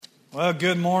Well,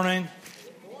 good morning.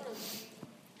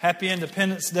 Happy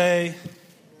Independence Day.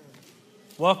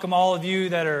 Welcome all of you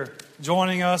that are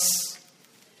joining us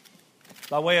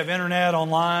by way of internet,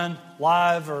 online,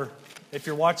 live, or if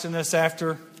you're watching this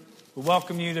after. We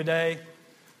welcome you today.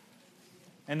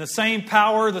 And the same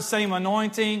power, the same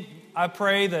anointing, I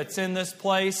pray that's in this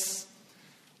place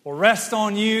will rest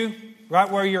on you right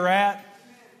where you're at,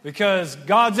 because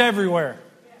God's everywhere.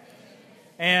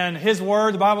 And His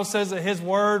Word, the Bible says that His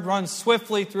Word runs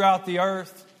swiftly throughout the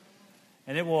earth,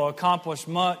 and it will accomplish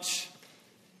much.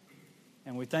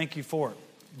 And we thank you for it.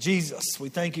 Jesus, we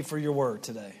thank you for your Word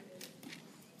today.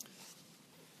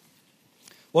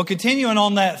 Well, continuing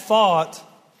on that thought,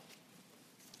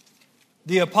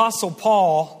 the Apostle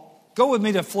Paul, go with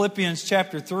me to Philippians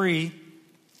chapter 3.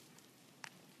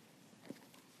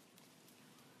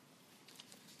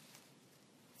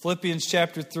 Philippians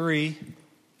chapter 3.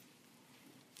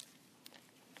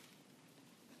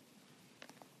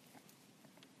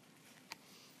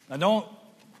 Now don't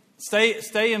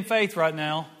stay in faith right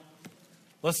now.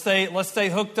 Let's stay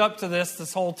hooked up to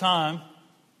this whole time.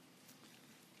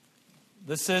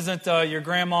 This isn't your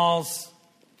grandma's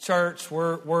church.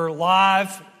 We're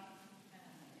live.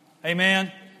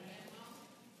 Amen.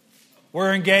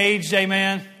 We're engaged.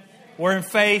 Amen. We're in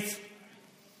faith.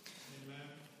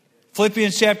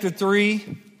 Philippians chapter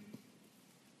 3,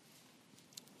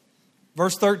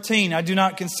 verse 13. I do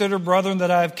not consider, brethren,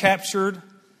 that I have captured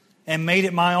and made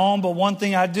it my own, but one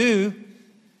thing I do,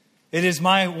 it is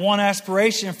my one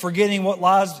aspiration, forgetting what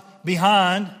lies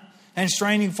behind and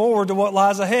straining forward to what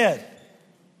lies ahead.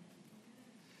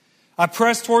 I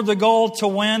press toward the goal to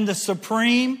win the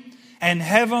supreme and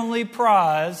heavenly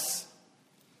prize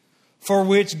for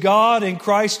which God in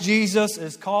Christ Jesus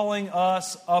is calling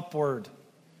us upward.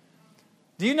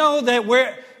 Do you know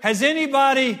that has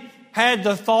anybody had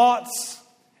the thoughts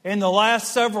in the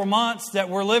last several months that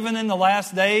we're living in the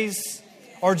last days,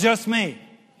 or just me?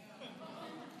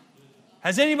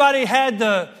 Has anybody had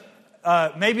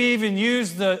maybe even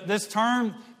used this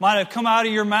term, might have come out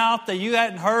of your mouth that you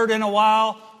hadn't heard in a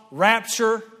while,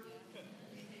 rapture,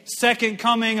 second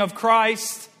coming of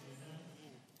Christ?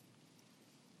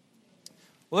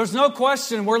 Well, there's no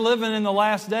question we're living in the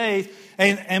last days.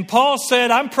 And Paul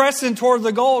said, I'm pressing toward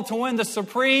the goal to win the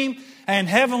supreme and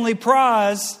heavenly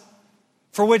prize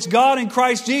for which God in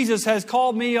Christ Jesus has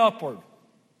called me upward.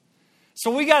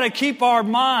 So we got to keep our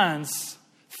minds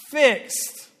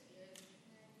fixed.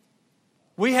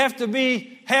 We have to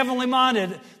be heavenly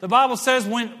minded. The Bible says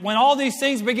when all these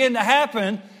things begin to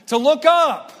happen, to look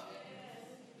up,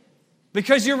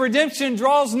 because your redemption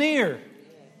draws near.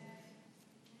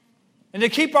 And to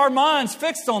keep our minds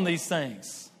fixed on these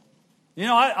things. You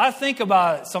know, I think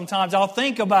about it sometimes. I'll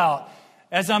think about,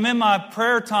 as I'm in my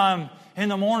prayer time in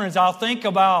the mornings, I'll think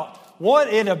about what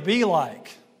it'll be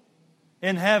like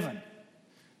in heaven.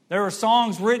 There are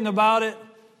songs written about it.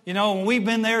 You know, when we've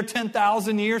been there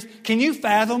 10,000 years. Can you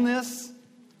fathom this?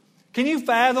 Can you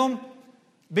fathom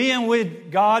being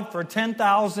with God for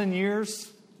 10,000 years?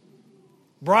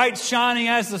 Bright, shining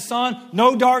as the sun,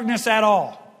 no darkness at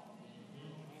all.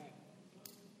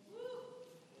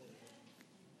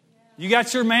 You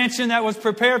got your mansion that was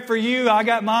prepared for you. I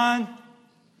got mine.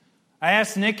 I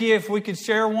asked Nikki if we could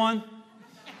share one.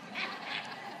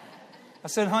 I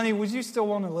said, honey, would you still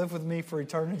want to live with me for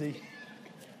eternity?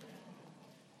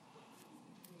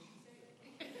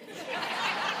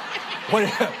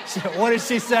 What did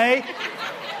she say?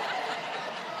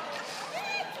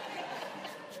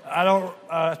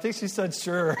 I think she said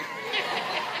sure.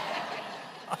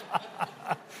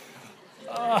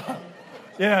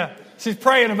 Yeah, she's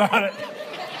praying about it.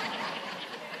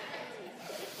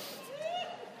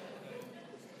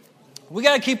 We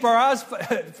got to keep our eyes,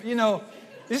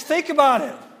 just think about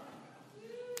it.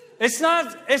 It's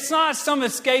not some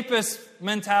escapist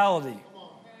mentality.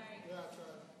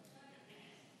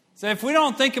 So if we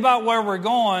don't think about where we're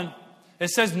going, it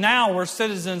says now we're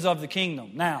citizens of the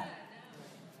kingdom. Now.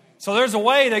 So there's a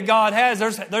way that God has.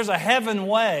 There's a heaven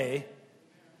way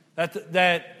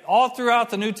that all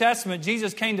throughout the New Testament,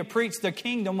 Jesus came to preach the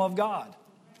kingdom of God.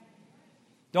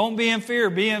 Don't be in fear,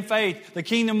 be in faith. The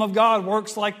kingdom of God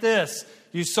works like this.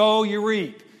 You sow, you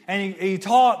reap. And he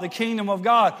taught the kingdom of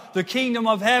God, the kingdom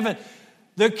of heaven,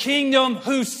 the kingdom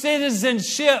whose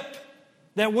citizenship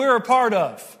that we're a part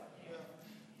of.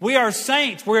 We are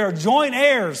saints. We are joint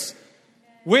heirs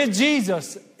with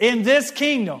Jesus in this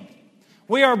kingdom.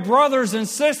 We are brothers and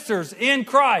sisters in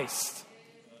Christ.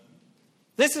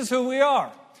 This is who we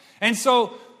are. And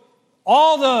so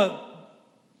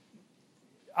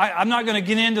I'm not going to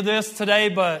get into this today,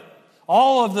 but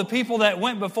all of the people that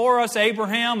went before us,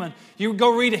 Abraham, and you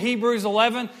go read Hebrews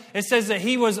 11, it says that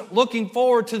he was looking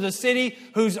forward to the city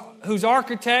whose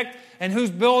architect and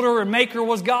whose builder and maker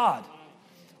was God.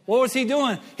 What was he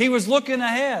doing? He was looking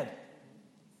ahead.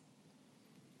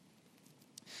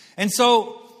 And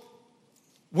so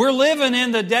we're living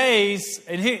in the days,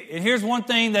 and here's one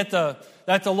thing that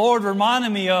the Lord reminded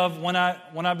me of when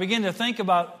I begin to think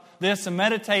about this and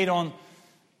meditate on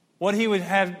what He would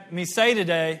have me say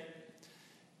today,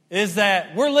 is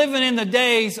that we're living in the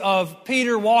days of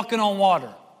Peter walking on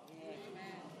water.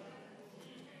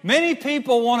 Many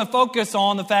people want to focus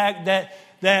on the fact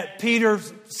that Peter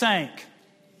sank.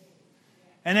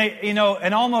 And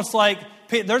and almost like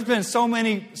there's been so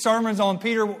many sermons on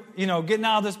Peter, getting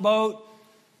out of this boat.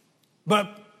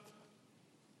 But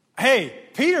hey,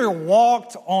 Peter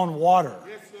walked on water.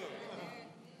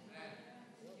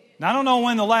 Now, I don't know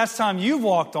when the last time you've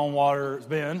walked on water has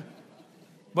been,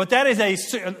 but that is a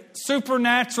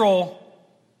supernatural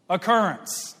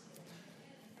occurrence.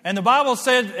 And the Bible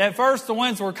said at first the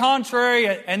winds were contrary,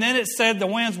 and then it said the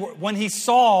winds were, when he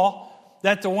saw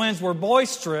that the winds were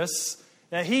boisterous,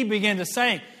 that he began to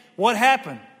sink. What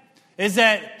happened is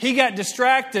that he got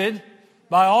distracted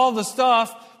by all the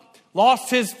stuff,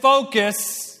 lost his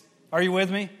focus. Are you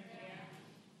with me?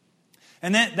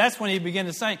 And then that's when he began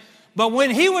to sink. But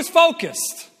when he was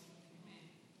focused,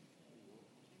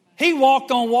 he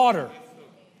walked on water.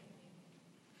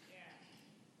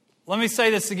 Let me say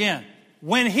this again.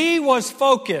 When he was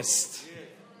focused,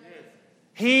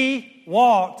 he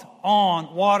walked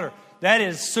on water. That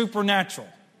is supernatural.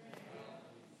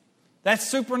 That's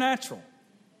supernatural.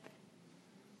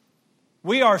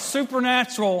 We are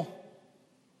supernatural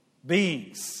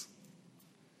beings.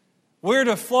 We're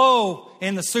to flow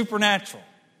in the supernatural.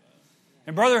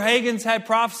 And Brother Hagin's had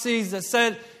prophecies that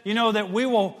said, that we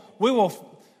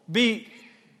will be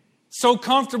so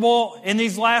comfortable in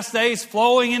these last days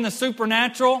flowing in the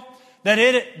supernatural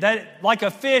that like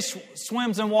a fish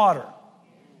swims in water.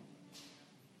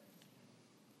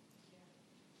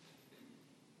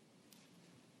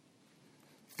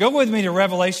 Go with me to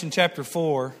Revelation chapter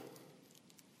 4.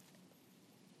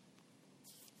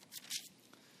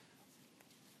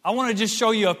 I want to just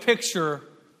show you a picture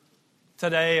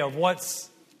today of what's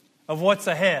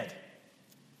ahead.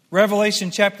 Revelation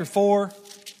chapter 4.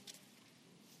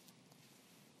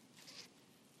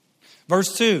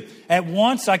 Verse 2. At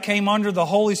once I came under the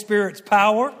Holy Spirit's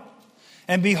power,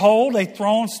 and behold, a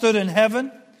throne stood in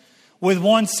heaven, with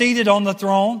one seated on the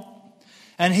throne.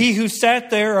 And he who sat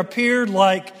there appeared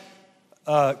like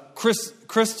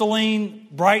crystalline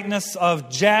brightness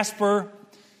of jasper,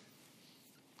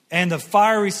 and the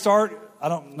fiery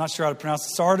I'm not sure how to pronounce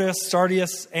it,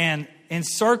 sardius, and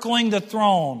encircling the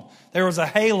throne there was a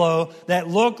halo that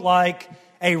looked like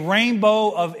a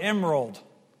rainbow of emerald.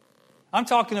 I'm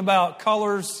talking about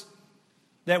colors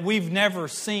that we've never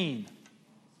seen.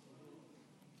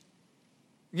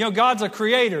 God's a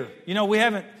creator. We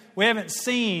haven't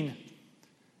seen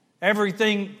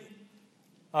everything.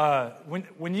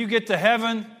 When you get to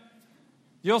heaven,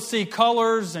 you'll see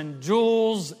colors and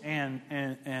jewels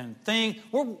and things.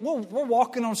 We're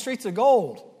walking on streets of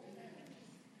gold.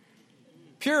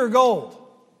 Pure gold.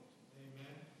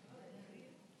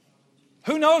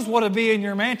 Who knows what will be in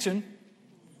your mansion?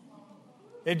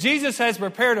 If Jesus has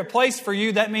prepared a place for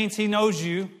you, that means He knows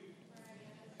you.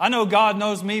 I know God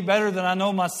knows me better than I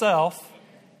know myself.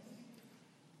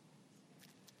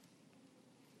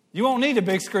 You won't need a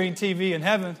big screen TV in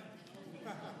heaven.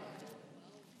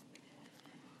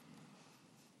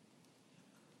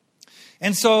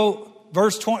 And so,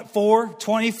 verse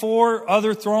 24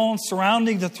 other thrones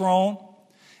surrounding the throne,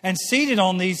 and seated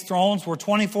on these thrones were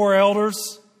 24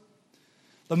 elders,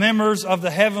 the members of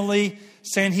the heavenly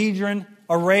Sanhedrin,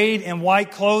 arrayed in white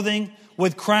clothing,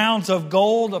 with crowns of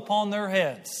gold upon their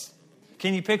heads.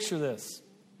 Can you picture this?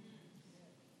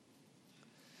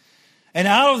 And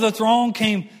out of the throne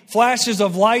came flashes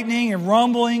of lightning and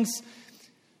rumblings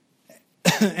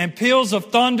and peals of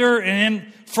thunder, and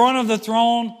in front of the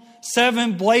throne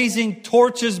 7 blazing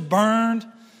torches burned,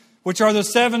 which are the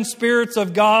 7 spirits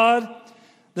of God,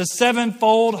 the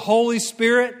 7-fold Holy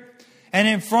Spirit. And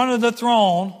in front of the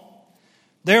throne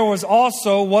there was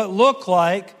also what looked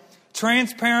like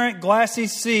transparent glassy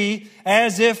sea,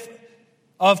 as if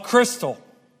of crystal.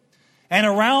 And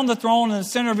around the throne, in the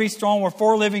center of each throne, were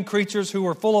 4 living creatures who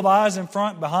were full of eyes in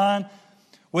front, behind,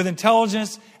 with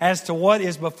intelligence as to what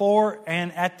is before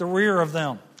and at the rear of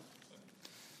them.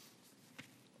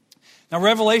 Now,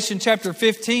 Revelation chapter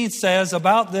 15 says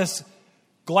about this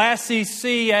glassy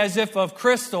sea, as if of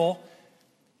crystal,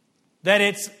 that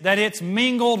it's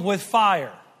mingled with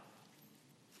fire.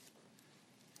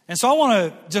 And so I want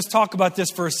to just talk about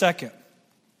this for a second.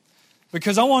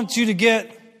 Because I want you to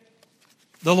get,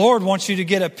 the Lord wants you to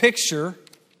get a picture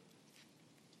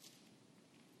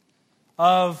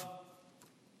of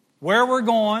where we're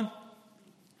going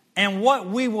and what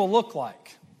we will look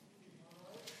like.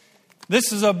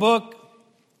 This is a book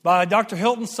by Dr.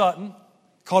 Hilton Sutton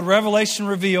called Revelation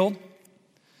Revealed.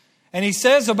 And he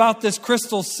says about this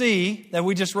crystal sea that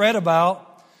we just read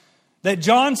about, that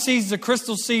John sees the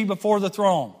crystal sea before the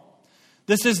throne.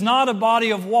 This is not a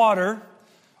body of water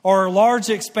or a large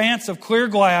expanse of clear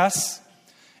glass.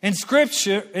 In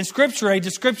Scripture, a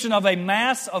description of a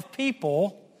mass of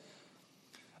people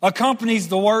accompanies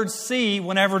the word sea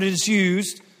whenever it is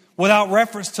used without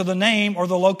reference to the name or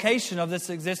the location of this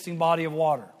existing body of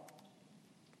water.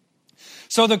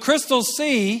 So the crystal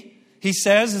sea, he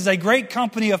says, is a great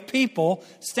company of people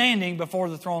standing before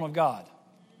the throne of God.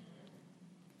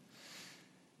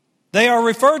 They are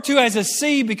referred to as a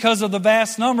sea because of the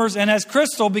vast numbers and as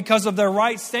crystal because of their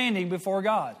right standing before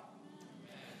God.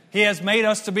 He has made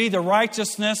us to be the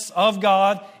righteousness of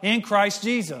God in Christ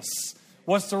Jesus.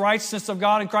 What's the righteousness of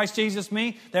God in Christ Jesus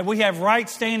mean? That we have right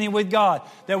standing with God.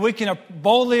 That we can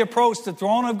boldly approach the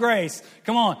throne of grace.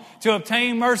 Come on. To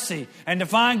obtain mercy and to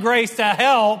find grace to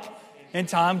help in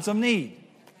times of need.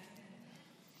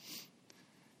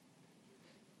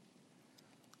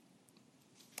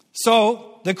 So,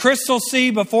 the crystal sea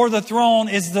before the throne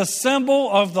is the symbol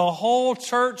of the whole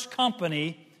church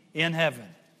company in heaven.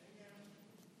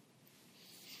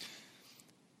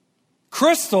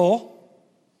 Crystal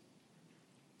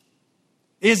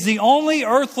is the only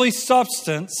earthly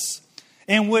substance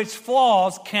in which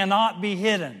flaws cannot be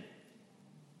hidden.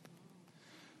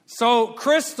 So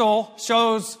crystal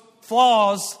shows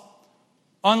flaws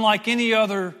unlike any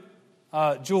other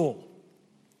jewel.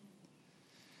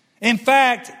 In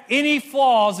fact, any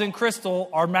flaws in crystal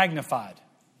are magnified.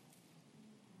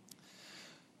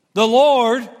 The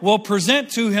Lord will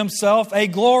present to Himself a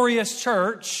glorious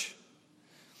church,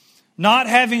 not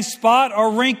having spot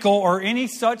or wrinkle or any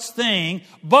such thing,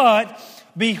 but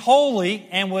be holy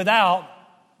and without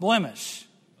blemish.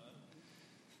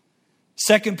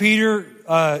 2 Peter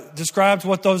describes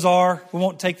what those are. We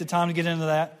won't take the time to get into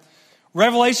that.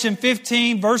 Revelation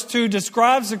 15, verse 2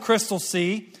 describes the crystal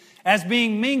sea as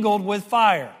being mingled with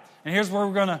fire. And here's where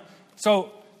we're going to...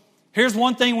 So, here's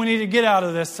one thing we need to get out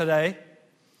of this today.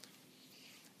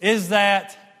 Is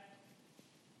that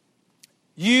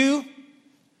you...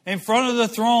 in front of the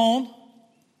throne,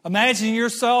 imagine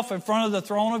yourself in front of the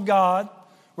throne of God,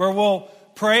 where we'll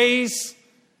praise,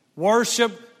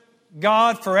 worship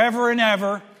God forever and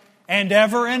ever, and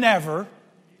ever and ever.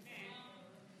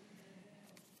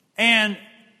 And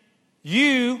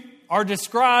you are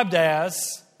described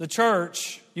as, the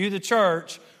church,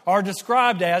 are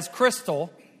described as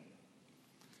crystal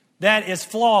that is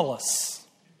flawless.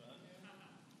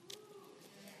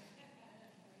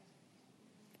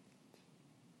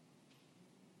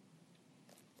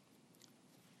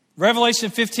 Revelation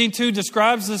 15:2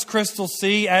 describes this crystal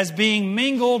sea as being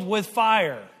mingled with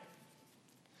fire.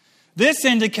 This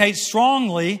indicates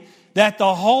strongly that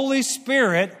the Holy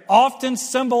Spirit, often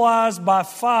symbolized by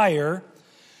fire,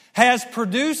 has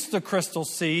produced the crystal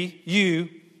sea, you,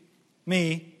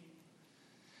 me,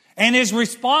 and is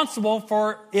responsible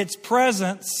for its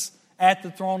presence at the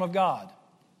throne of God.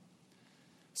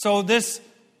 So this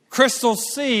crystal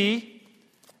sea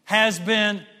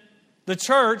the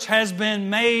church has been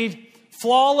made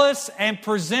flawless and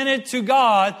presented to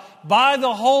God by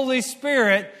the Holy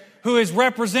Spirit, who is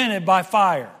represented by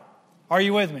fire. Are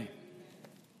you with me?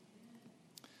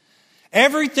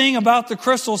 Everything about the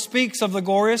crystal speaks of the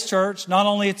glorious church, not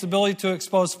only its ability to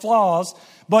expose flaws,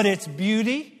 but its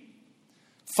beauty,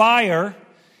 fire,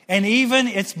 and even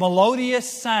its melodious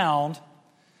sound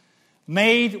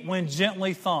made when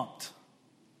gently thumped.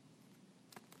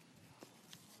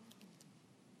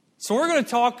 So we're going to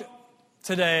talk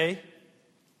today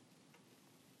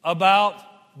about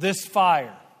this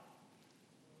fire.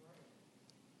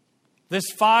 This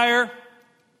fire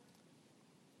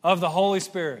of the Holy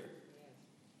Spirit.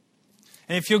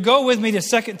 And if you'll go with me to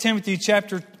 2 Timothy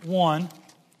chapter 1.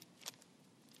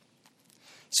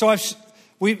 So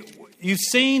you've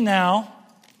seen now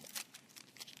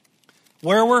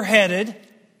where we're headed,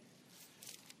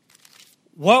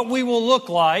 what we will look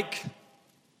like,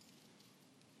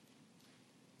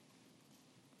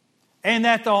 and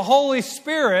that the Holy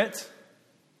Spirit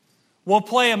will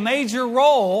play a major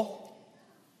role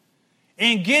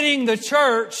in getting the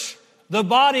church, the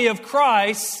body of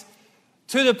Christ,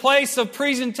 to the place of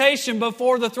presentation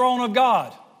before the throne of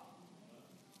God.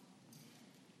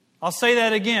 I'll say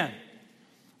that again.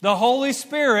 the Holy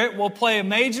Spirit will play a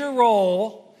major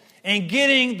role in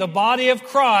getting the body of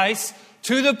Christ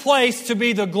to the place to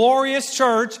be the glorious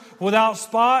church without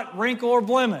spot, wrinkle, or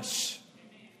blemish.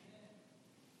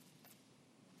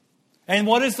 And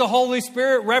what is the Holy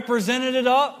Spirit representative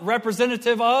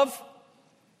of?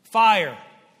 Fire.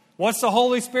 What's the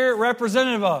Holy Spirit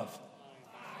representative of?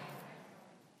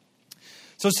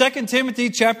 So 2 Timothy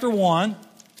chapter 1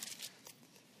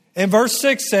 and verse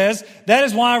 6 says, that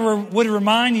is why I would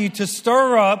remind you to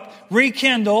stir up,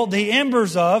 rekindle the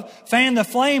embers of, fan the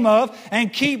flame of,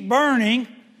 and keep burning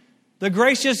the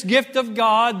gracious gift of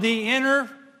God, the inner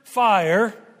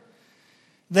fire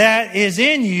that is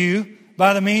in you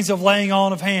by the means of laying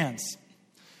on of hands.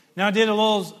 Now I did a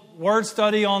little word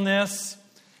study on this.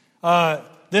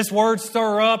 This word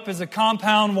stir up is a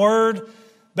compound word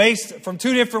based from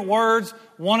two different words.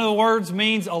 One of the words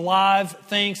means a live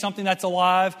thing, something that's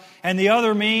alive, and the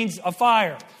other means a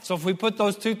fire. So if we put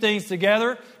those two things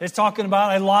together, it's talking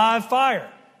about a live fire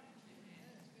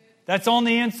that's on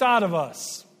the inside of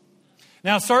us.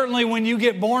 Now, certainly when you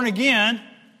get born again,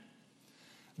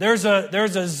 there's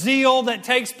a zeal that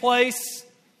takes place.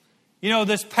 You know,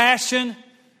 this passion.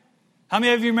 How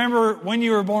many of you remember when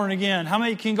you were born again? How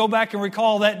many can go back and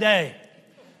recall that day?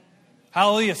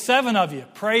 Hallelujah. 7 of you.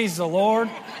 Praise the Lord.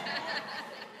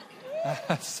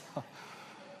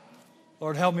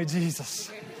 Lord, help me, Jesus.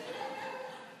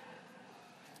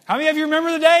 How many of you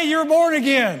remember the day you were born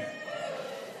again?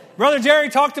 Brother Jerry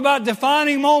talked about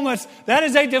defining moments. That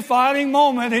is a defining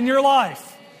moment in your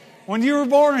life when you were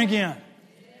born again.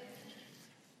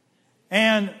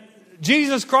 And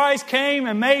Jesus Christ came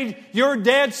and made your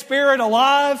dead spirit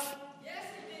alive.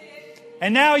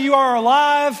 And now you are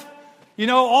alive. You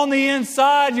know, on the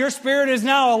inside, your spirit is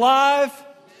now alive.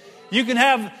 You can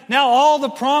have now all the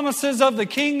promises of the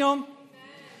kingdom.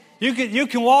 You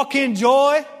can walk in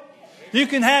joy. You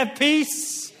can have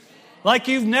peace like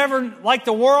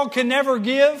the world can never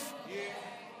give.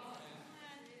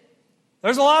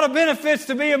 There's a lot of benefits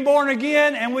to being born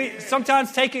again, and we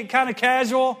sometimes take it kind of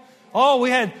casual. Oh, we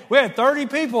had 30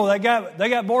 people that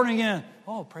got born again.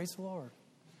 Oh, praise the Lord.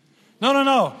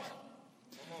 No.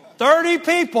 30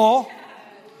 people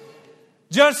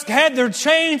just had their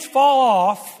chains fall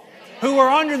off, who were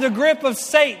under the grip of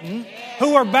Satan,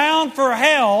 who were bound for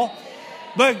hell,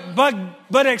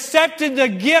 but accepted the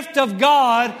gift of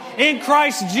God in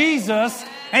Christ Jesus,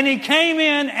 and He came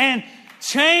in and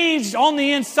changed on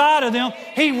the inside of them.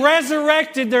 He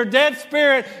resurrected their dead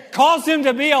spirit, caused them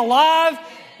to be alive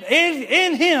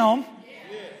in Him.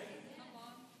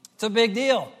 It's a big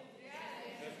deal.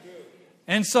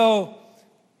 And so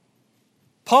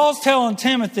Paul's telling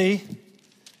Timothy,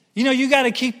 you know, you got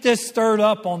to keep this stirred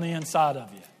up on the inside of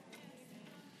you.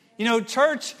 You know,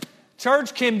 church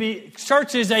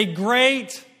is a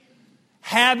great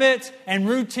habit and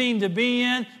routine to be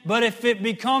in, but if it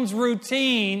becomes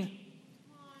routine,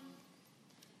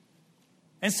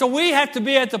 and so we have to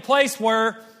be at the place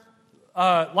where,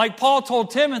 like Paul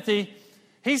told Timothy,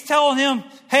 he's telling him,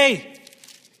 hey,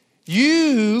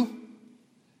 you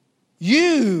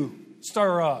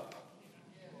stir up.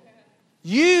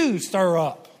 You stir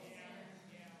up.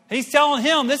 He's telling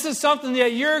him this is something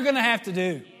that you're going to have to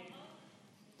do.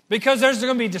 Because there's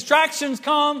going to be distractions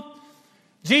come.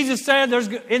 Jesus said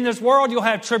in this world you'll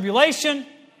have tribulation.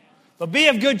 But be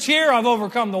of good cheer, I've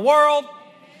overcome the world.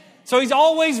 So He's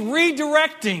always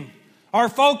redirecting our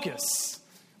focus.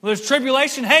 Well, there's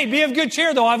tribulation. Hey, be of good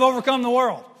cheer though, I've overcome the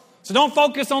world. So don't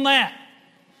focus on that.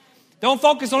 Don't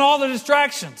focus on all the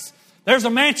distractions. There's a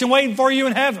mansion waiting for you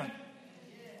in heaven.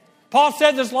 Paul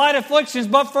said this light affliction is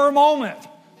but for a moment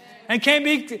and can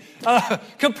be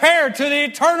compared to the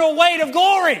eternal weight of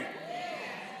glory.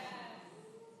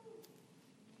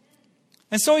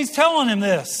 And so he's telling him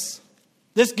this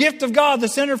gift of God,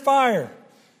 this inner fire,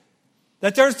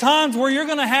 that there's times where you're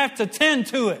going to have to tend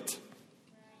to it.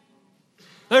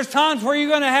 There's times where you're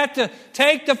going to have to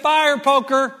take the fire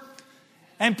poker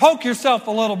and poke yourself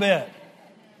a little bit.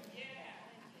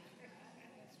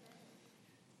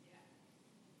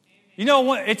 You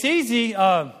know, it's easy.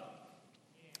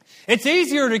 It's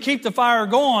easier to keep the fire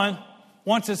going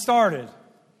once it's started.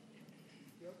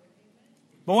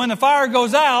 But when the fire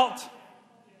goes out,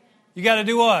 you got to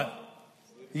do what?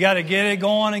 You got to get it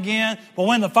going again. But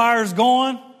when the fire's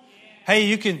going, hey,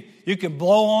 you can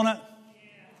blow on it.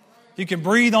 You can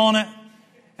breathe on it.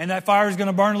 And that fire is going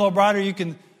to burn a little brighter. You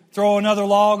can throw another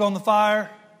log on the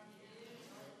fire.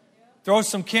 Throw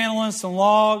some kindling, some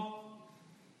log.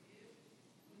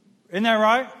 Isn't that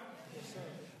right?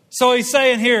 So he's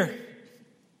saying here,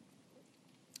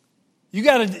 you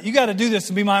got to do this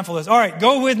and be mindful of this. All right,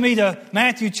 go with me to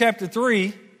Matthew chapter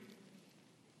 3.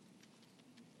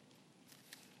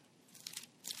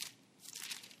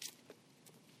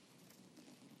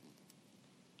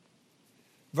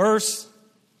 verse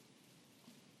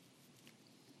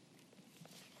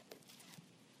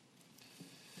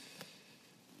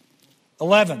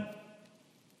 11.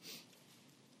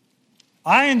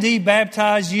 I indeed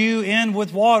baptize you in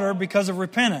with water because of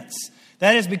repentance.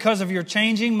 That is because of your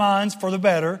changing minds for the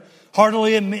better,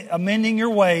 heartily amending your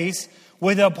ways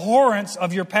with abhorrence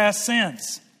of your past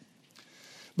sins.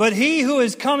 But he who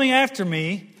is coming after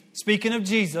me, speaking of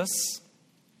Jesus,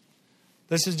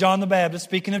 this is John the Baptist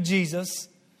speaking of Jesus.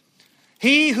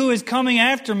 He who is coming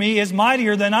after me is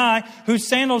mightier than I, whose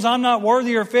sandals I'm not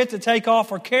worthy or fit to take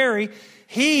off or carry.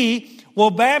 He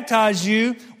will baptize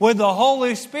you with the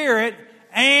Holy Spirit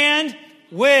and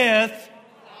with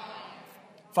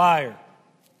fire.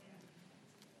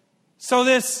 So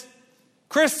this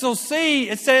crystal sea,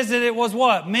 it says that it was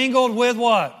what? Mingled with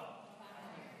what?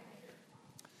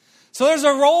 So there's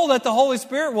a role that the Holy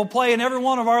Spirit will play in every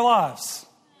one of our lives.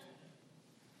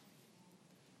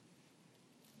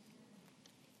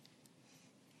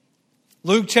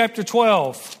 Luke chapter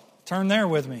 12. Turn there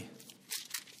with me.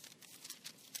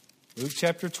 Luke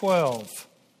chapter 12.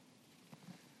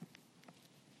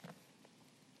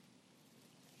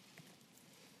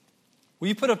 Will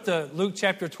you put up the Luke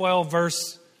chapter 12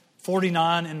 verse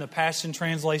 49 in the Passion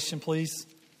Translation, please?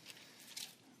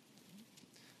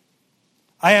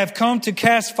 I have come to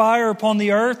cast fire upon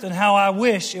the earth, and how I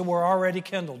wish it were already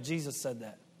kindled. Jesus said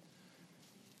that.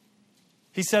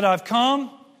 He said, I've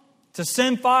come to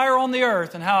send fire on the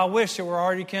earth, and how I wish it were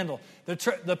already kindled.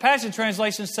 The Passion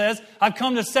Translation says, I've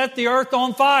come to set the earth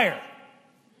on fire.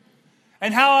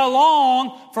 And how I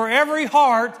long for every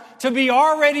heart to be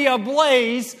already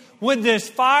ablaze with this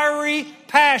fiery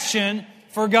passion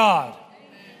for God.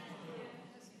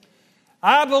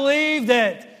 I believe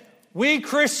that we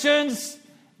Christians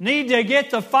need to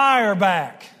get the fire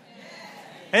back.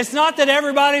 It's not that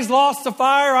everybody's lost the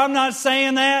fire. I'm not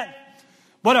saying that.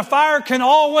 But a fire can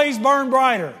always burn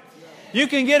brighter. You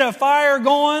can get a fire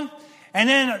going, and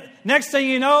then next thing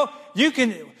you know,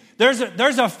 there's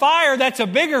a fire that's a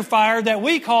bigger fire that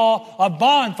we call a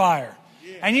bonfire.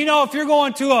 And you know, if you're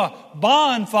going to a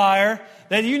bonfire,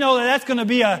 that you know that's going to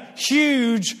be a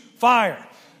huge fire.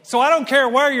 So I don't care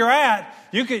where you're at.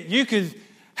 You could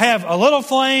have a little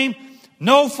flame,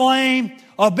 no flame,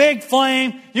 a big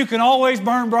flame. You can always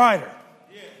burn brighter.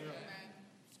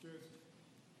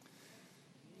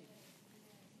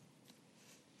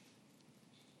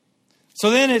 So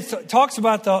then it talks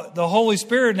about the Holy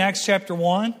Spirit in Acts chapter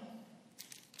 1.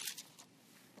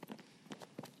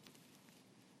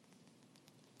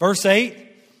 Verse 8.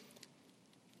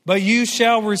 But you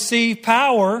shall receive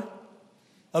power,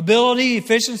 ability,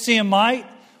 efficiency, and might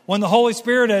when the Holy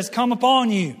Spirit has come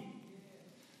upon you.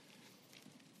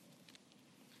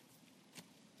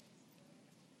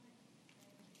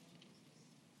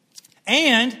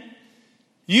 And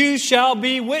you shall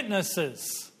be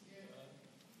witnesses.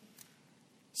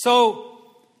 So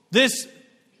this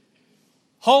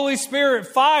Holy Spirit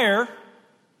fire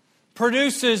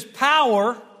produces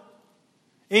power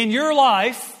in your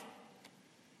life.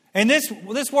 And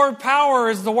this word power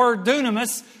is the word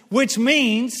dunamis, which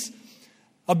means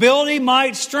ability,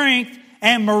 might, strength,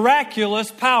 and miraculous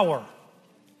power.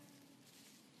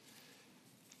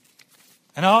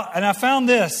 And I found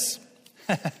this.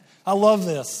 I love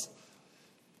this.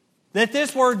 That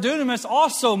this word dunamis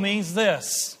also means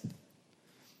this.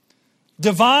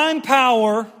 Divine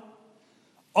power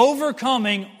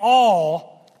overcoming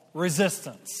all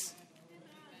resistance.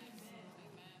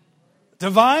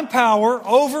 Divine power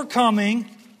overcoming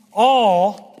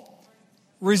all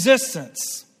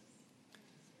resistance.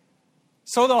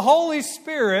 So the Holy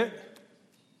Spirit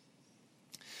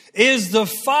is the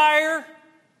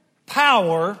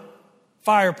firepower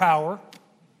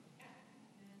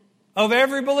of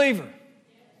every believer.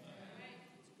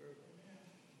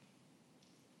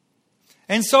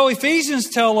 And so Ephesians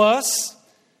tell us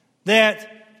that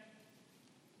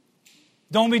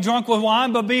don't be drunk with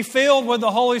wine, but be filled with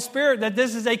the Holy Spirit, that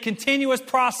this is a continuous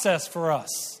process for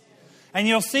us. And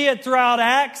you'll see it throughout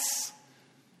Acts.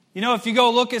 You know, if you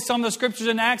go look at some of the scriptures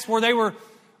in Acts where they were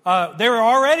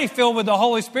already filled with the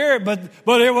Holy Spirit,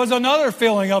 but it was another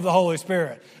filling of the Holy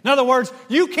Spirit. In other words,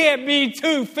 you can't be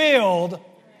too filled.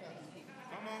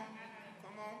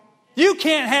 You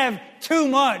can't have too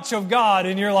much of God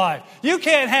in your life. You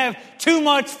can't have too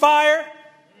much fire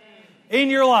in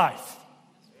your life.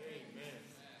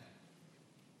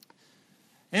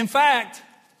 In fact,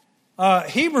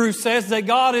 Hebrews says that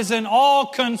God is an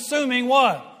all-consuming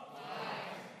what?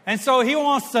 And so He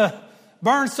wants to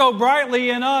burn so brightly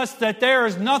in us that there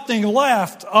is nothing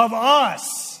left of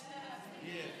us.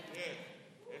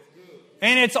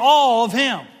 And it's all of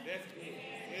Him.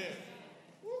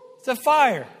 It's a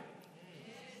fire.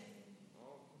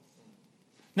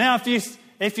 Now,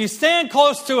 if you stand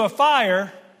close to a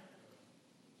fire,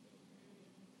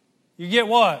 you get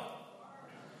what?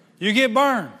 You get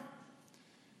burned.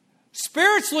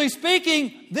 Spiritually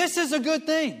speaking, this is a good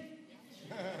thing.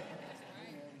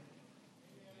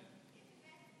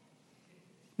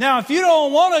 Now, if you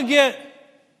don't want to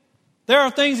there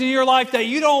are things in your life that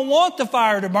you don't want the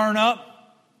fire to burn up,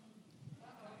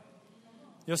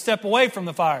 you'll step away from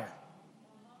the fire.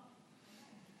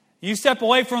 You step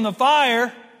away from the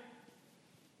fire,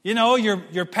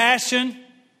 your passion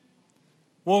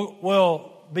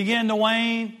will begin to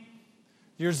wane,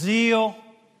 your zeal.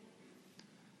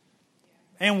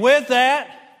 And with that,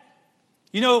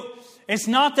 it's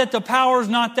not that the power is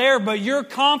not there, but your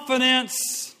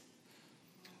confidence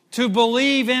to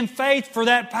believe in faith for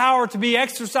that power to be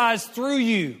exercised through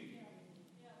you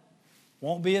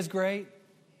won't be as great.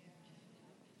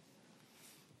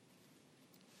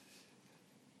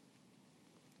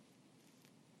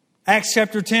 Acts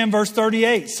chapter 10 verse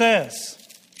 38 says,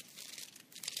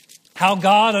 how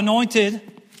God anointed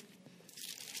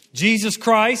Jesus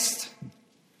Christ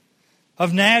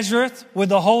of Nazareth with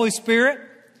the Holy Spirit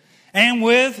and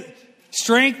with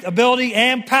strength, ability,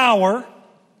 and power,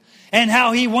 and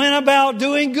how He went about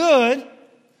doing good,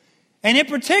 and in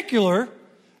particular,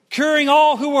 curing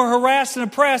all who were harassed and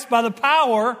oppressed by the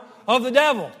power of the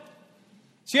devil.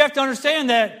 So you have to understand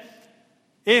that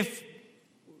if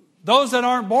those that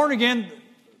aren't born again,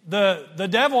 the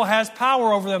devil has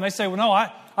power over them. They say, well, no,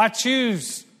 I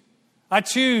choose, I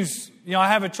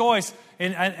have a choice,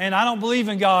 and I don't believe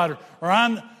in God, or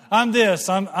I'm this,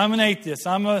 I'm an atheist,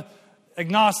 I'm a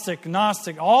agnostic,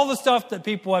 gnostic, all the stuff that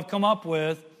people have come up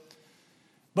with.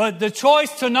 But the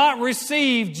choice to not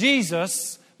receive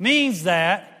Jesus means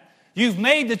that you've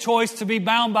made the choice to be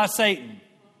bound by Satan.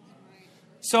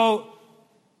 So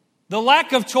the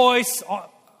lack of choice,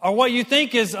 or what you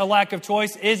think is a lack of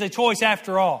choice, is a choice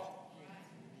after all.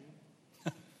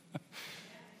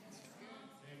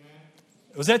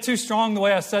 Was that too strong the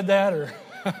way I said that? Or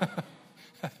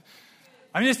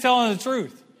I'm just telling the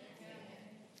truth.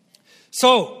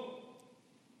 So,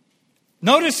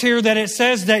 notice here that it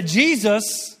says that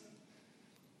Jesus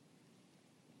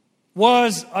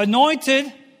was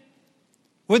anointed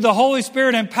with the Holy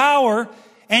Spirit and power,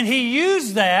 and He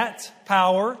used that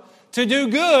power to do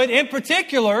good, in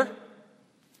particular,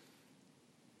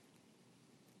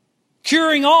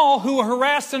 curing all who were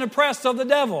harassed and oppressed of the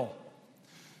devil.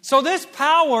 So this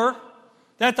power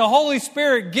that the Holy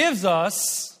Spirit gives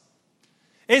us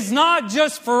is not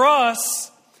just for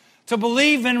us to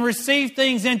believe and receive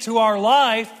things into our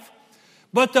life,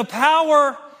 but the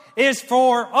power is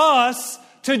for us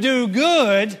to do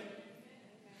good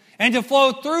and to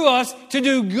flow through us to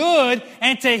do good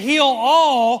and to heal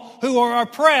all who are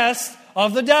oppressed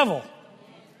of the devil.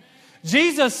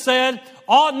 Jesus said,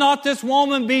 ought not this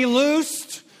woman be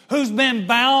loosed who's been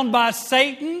bound by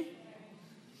Satan?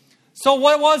 So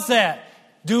what was that?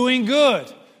 Doing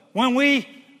good. When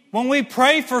we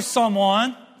pray for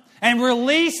someone and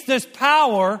release this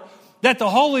power that the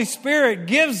Holy Spirit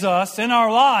gives us in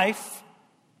our life,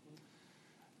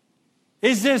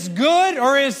 is this good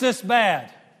or is this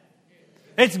bad?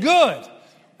 It's good.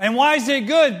 And why is it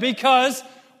good? Because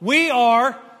we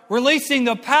are releasing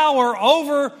the power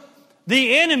over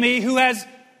the enemy who has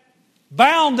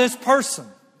bound this person.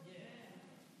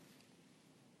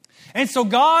 And so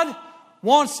God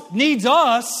needs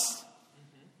us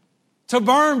to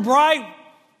burn bright,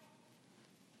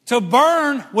 to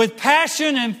burn with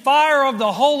passion and fire of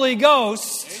the Holy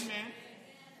Ghost. Amen.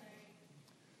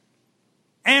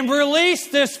 And release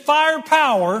this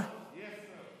firepower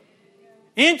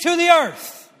into the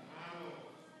earth.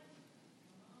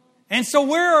 And so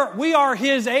we are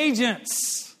His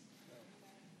agents.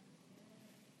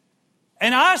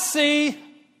 And I see,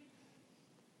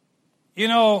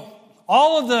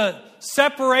 all of the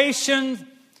separation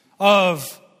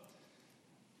of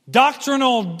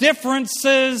doctrinal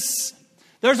differences.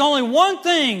 There's only one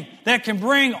thing that can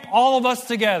bring all of us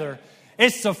together.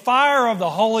 It's the fire of the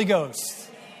Holy Ghost.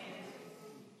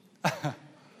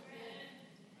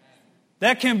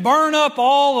 That can burn up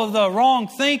all of the wrong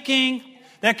thinking.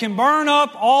 That can burn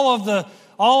up all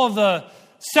of the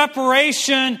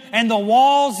separation and the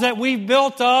walls that we've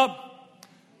built up.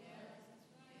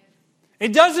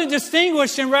 It doesn't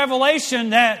distinguish in Revelation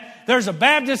that there's a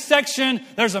Baptist section,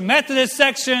 there's a Methodist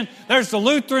section, there's the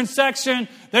Lutheran section,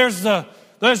 there's the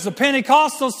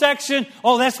Pentecostal section.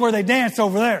 Oh, that's where they dance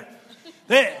over there.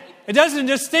 It doesn't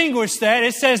distinguish that.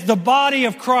 It says the body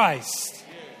of Christ.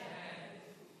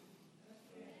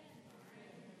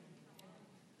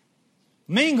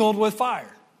 Mingled with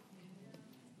fire.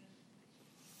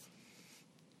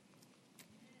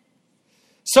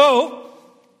 So,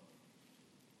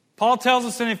 Paul tells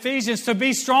us in Ephesians to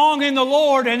be strong in the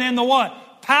Lord and in the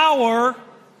what? Power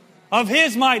of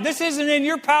His might. This isn't in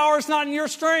your power. It's not in your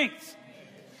strength.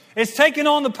 It's taking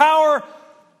on the power.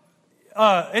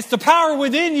 It's the power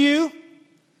within you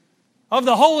of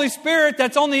the Holy Spirit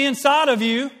that's on the inside of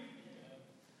you.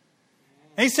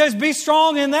 And he says, be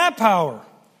strong in that power.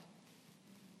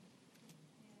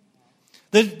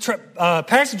 The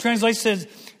Passion Translation says,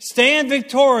 stand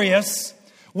victorious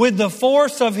with the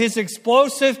force of His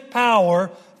explosive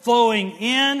power flowing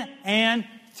in and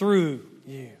through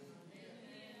you.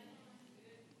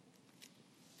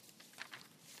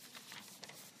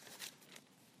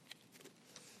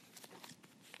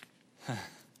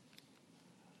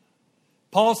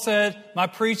 Paul said, my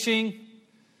preaching,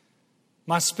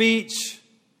 my speech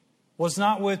was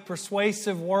not with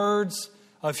persuasive words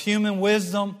of human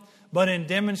wisdom, but in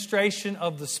demonstration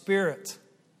of the Spirit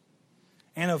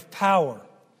and of power,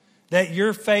 that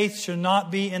your faith should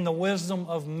not be in the wisdom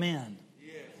of men,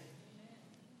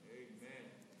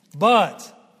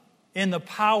 but in the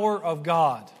power of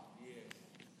God.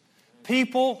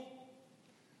 People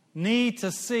need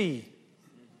to see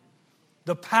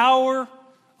the power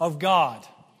of God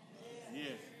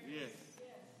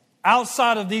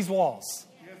outside of these walls.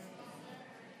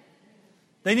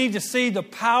 They need to see the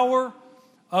power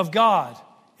of God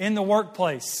in the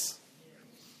workplace.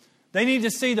 They need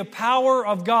to see the power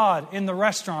of God in the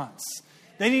restaurants.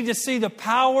 They need to see the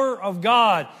power of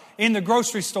God in the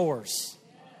grocery stores.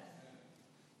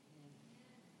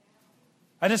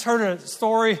 I just heard a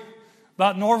story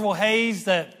about Norval Hayes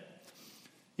that,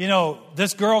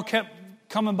 this girl kept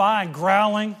coming by and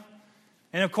growling.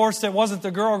 And of course, it wasn't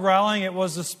the girl growling, it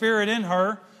was the spirit in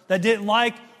her that didn't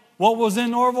like what was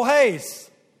in Norval Hayes.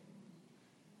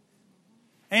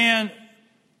 And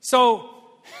so,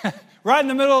 right in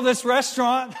the middle of this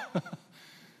restaurant,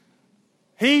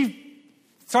 he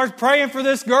starts praying for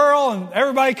this girl, and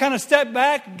everybody kind of stepped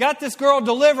back, got this girl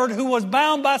delivered who was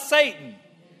bound by Satan.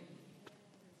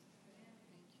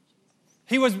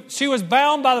 She was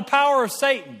bound by the power of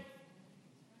Satan.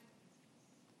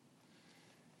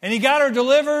 And he got her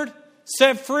delivered,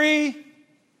 set free,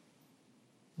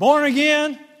 born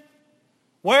again.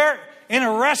 Where? In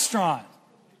a restaurant.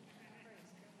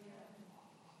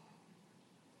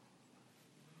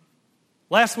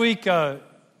 Last week, I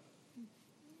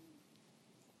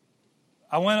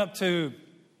went up to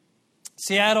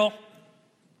Seattle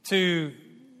to,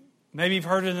 maybe you've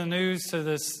heard in the news, to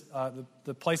this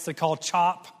the place they call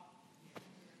CHOP,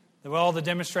 where all the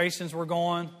demonstrations were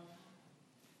going.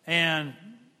 And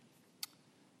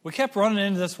we kept running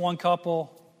into this one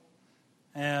couple,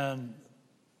 and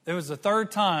it was the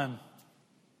third time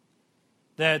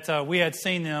that we had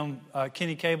seen them,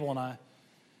 Kenny Cable and I.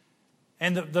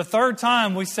 And the third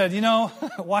time we said,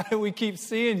 why do we keep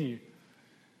seeing you?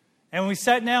 And we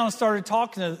sat down and started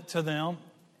talking to them,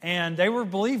 and they were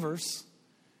believers.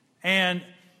 And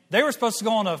they were supposed to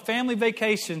go on a family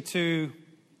vacation to,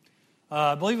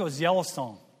 I believe it was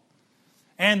Yellowstone.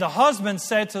 And the husband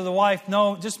said to the wife,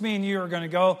 no, just me and you are going to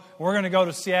go. We're going to go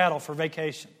to Seattle for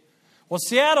vacation. Well,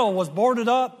 Seattle was boarded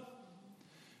up.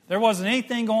 There wasn't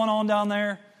anything going on down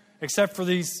there except for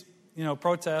these,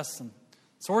 protests. And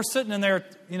so we're sitting in there,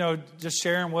 just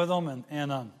sharing with them.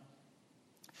 And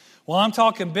while I'm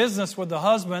talking business with the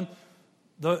husband,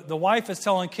 the wife is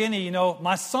telling Kenny,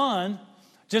 my son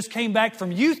just came back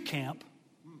from youth camp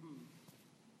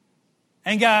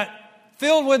and got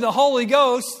filled with the Holy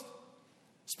Ghost,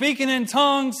 speaking in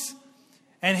tongues,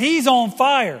 and he's on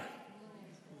fire.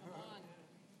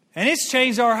 And it's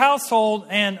changed our household,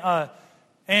 and I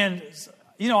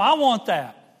want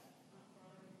that.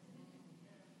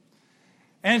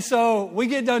 And so we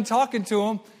get done talking to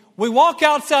him. We walk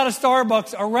outside of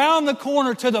Starbucks, around the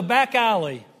corner to the back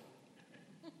alley,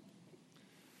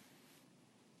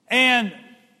 and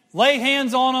lay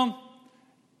hands on them.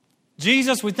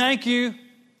 Jesus, we thank you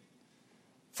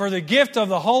for the gift of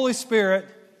the Holy Spirit.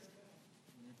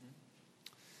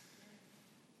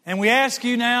 And we ask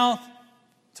you now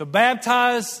to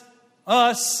baptize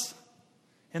us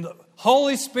in the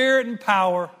Holy Spirit and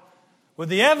power with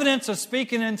the evidence of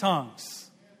speaking in tongues.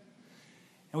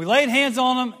 And we laid hands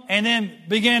on them and then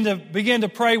began to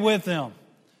pray with them.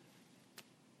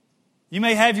 You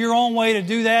may have your own way to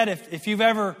do that. If you've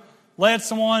ever led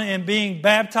someone in being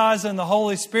baptized in the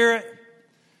Holy Spirit,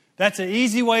 that's an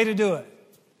easy way to do it.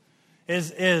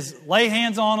 Is lay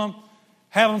hands on them,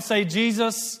 have them say,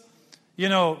 Jesus,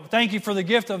 thank you for the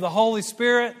gift of the Holy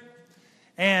Spirit.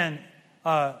 And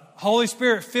Holy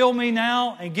Spirit, fill me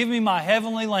now and give me my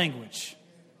heavenly language.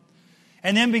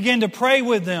 And then begin to pray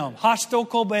with them.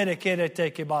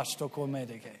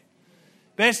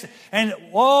 And,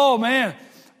 oh man,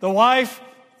 the wife,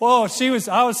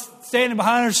 I was standing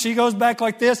behind her. She goes back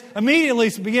like this. Immediately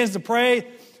she begins to pray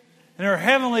in her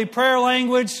heavenly prayer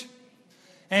language.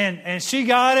 And she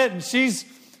got it. And she's,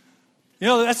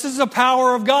 this is the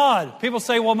power of God. People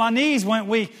say, well, my knees went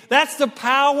weak. That's the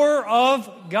power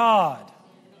of God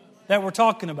that we're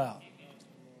talking about.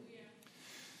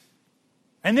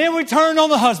 And then we turned on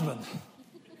the husband.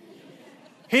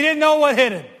 He didn't know what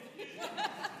hit him.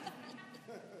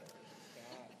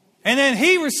 And then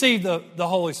he received the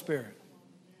Holy Spirit.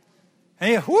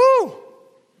 And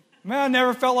man, I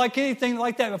never felt like anything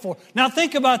like that before. Now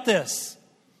think about this.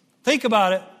 Think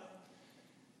about it.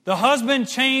 The husband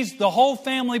changed the whole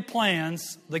family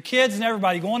plans, the kids and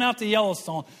everybody, going out to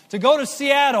Yellowstone, to go to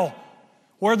Seattle,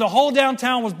 where the whole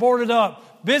downtown was boarded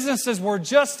up. Businesses were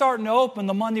just starting to open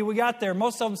the Monday we got there.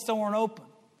 Most of them still weren't open.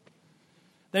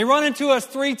 They run into us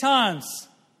 3 times.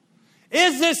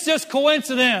 Is this just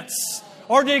coincidence?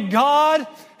 Or did God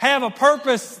have a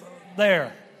purpose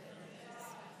there?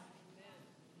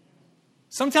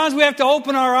 Sometimes we have to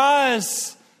open our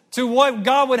eyes to what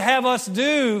God would have us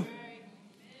do.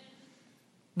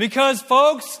 Because,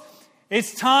 folks,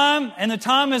 it's time, and the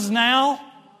time is now,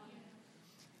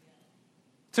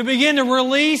 to begin to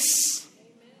release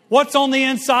what's on the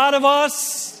inside of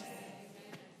us.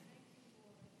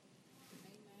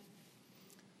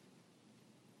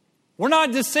 We're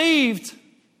not deceived.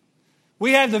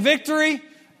 We have the victory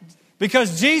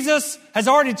because Jesus has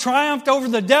already triumphed over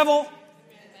the devil.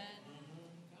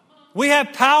 We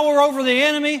have power over the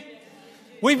enemy.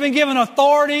 We've been given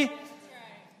authority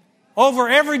over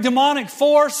every demonic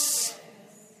force.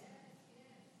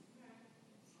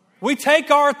 We take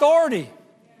our authority.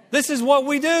 This is what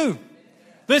we do.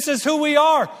 This is who we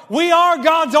are. We are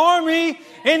God's army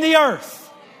in the earth.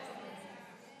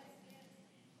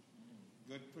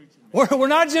 We're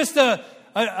not just a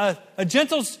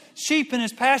gentle sheep in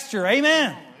his pasture.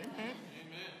 Amen.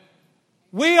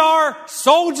 We are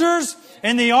soldiers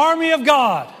in the army of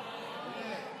God.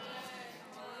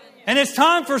 And it's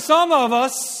time for some of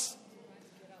us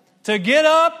to get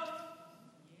up,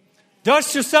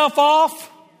 dust yourself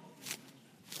off.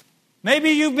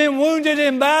 Maybe you've been wounded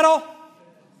in battle.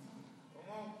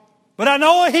 But I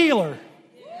know a healer.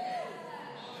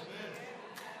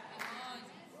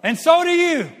 And so do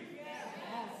you.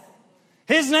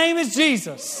 His name is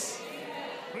Jesus.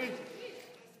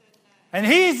 And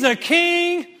He's the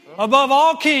King above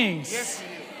all kings.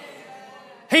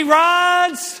 He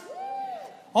rides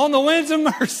on the winds of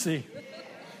mercy.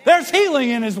 There's healing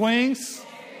in His wings.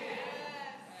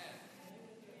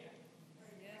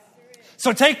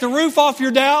 So take the roof off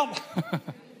your doubt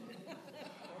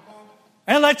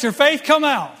and let your faith come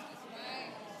out.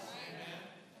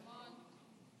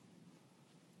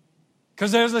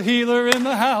 Because there's a healer in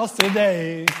the house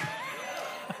today.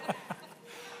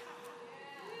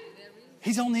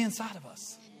 He's on the inside of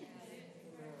us.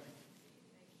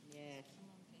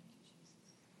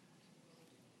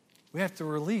 We have to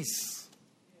release.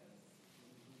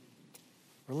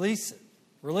 Release it.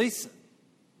 Release it.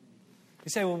 You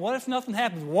say, well, what if nothing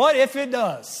happens? What if it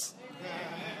does?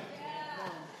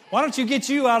 Why don't you get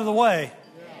you out of the way?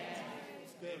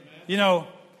 You know,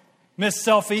 Miss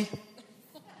Selfie.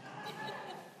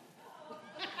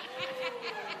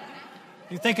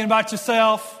 You're thinking about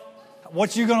yourself,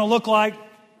 what you're going to look like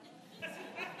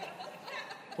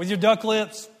with your duck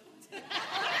lips.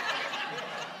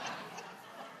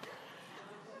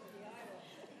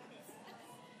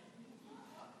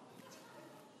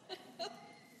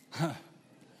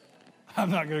 I'm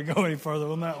not going to go any further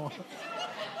on that one.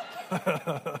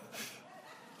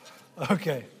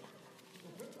 Okay.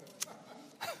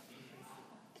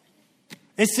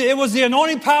 It was the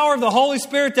anointing power of the Holy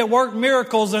Spirit that worked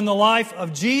miracles in the life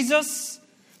of Jesus,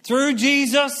 through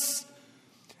Jesus.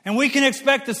 And we can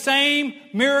expect the same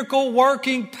miracle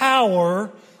working power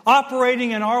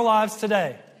operating in our lives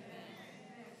today.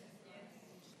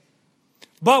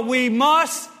 But we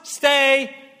must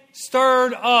stay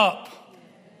stirred up.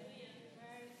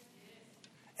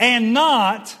 And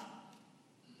not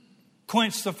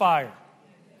quench the fire.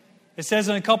 It says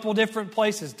in a couple different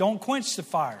places, don't quench the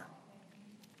fire.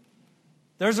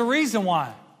 There's a reason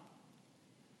why.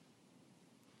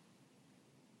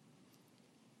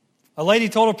 A lady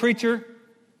told a preacher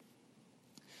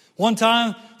one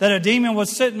time that a demon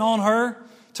was sitting on her,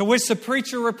 to which the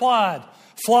preacher replied,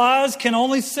 flies can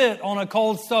only sit on a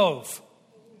cold stove.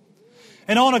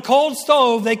 And on a cold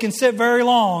stove, they can sit very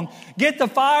long. Get the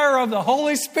fire of the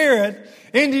Holy Spirit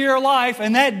into your life,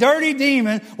 and that dirty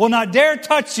demon will not dare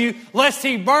touch you lest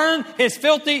he burn his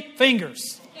filthy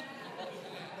fingers.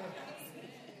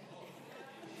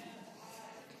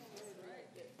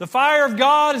 The fire of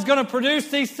God is going to produce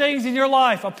these things in your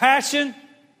life. A passion.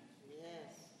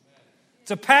 It's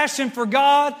a passion for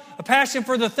God, a passion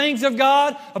for the things of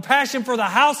God, a passion for the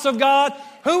house of God.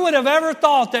 Who would have ever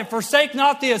thought that forsake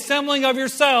not the assembling of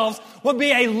yourselves would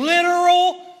be a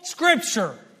literal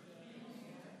scripture?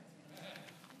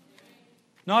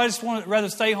 No, I just want to rather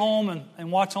stay home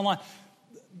and watch online.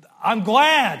 I'm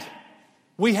glad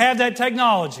we have that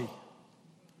technology.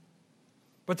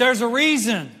 But there's a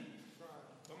reason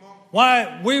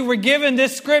why we were given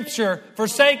this scripture,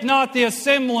 forsake not the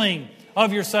assembling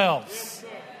of yourselves.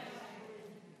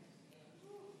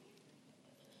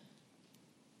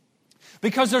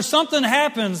 Because there's something that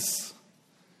happens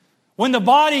when the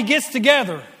body gets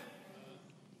together.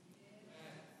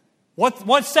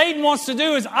 What Satan wants to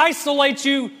do is isolate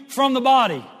you from the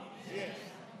body.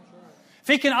 If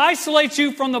he can isolate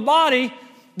you from the body,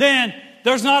 then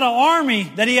there's not an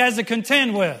army that he has to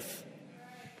contend with.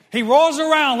 He rolls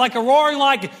around like a roaring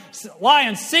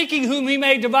lion, seeking whom he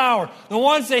may devour. The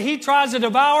ones that he tries to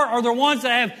devour are the ones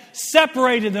that have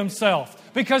separated themselves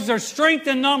because there's strength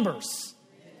in numbers.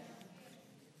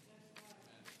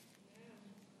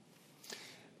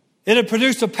 It'll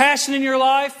produce a passion in your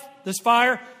life, this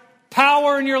fire,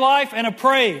 power in your life, and a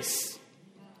praise.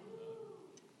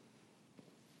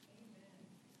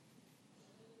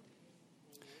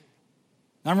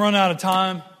 I'm running out of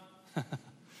time.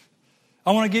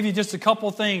 I want to give you just a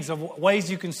couple things of ways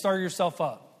you can stir yourself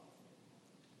up.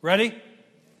 Ready?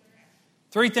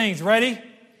 3 things. Ready?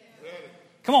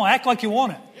 Come on, act like you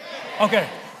want it. Okay.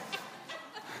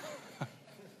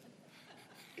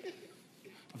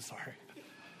 I'm sorry.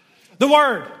 The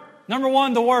Word. Number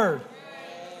 1, the Word.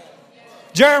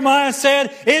 Jeremiah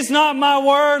said, "Is not my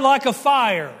word like a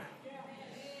fire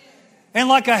and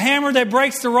like a hammer that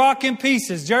breaks the rock in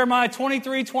pieces?" Jeremiah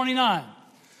 23:29.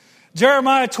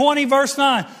 Jeremiah 20, verse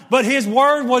 9. "But his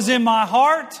word was in my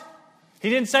heart." He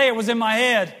didn't say it was in my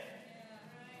head.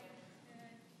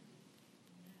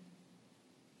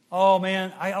 Oh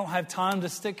man, I don't have time to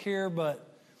stick here, but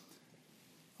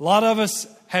a lot of us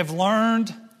have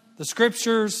learned the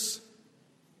scriptures,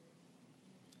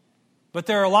 but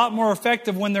they're a lot more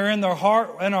effective when they're in our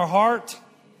heart,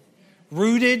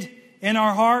 rooted in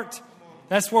our heart.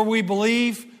 That's where we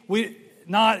believe,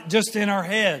 not just in our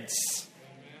heads.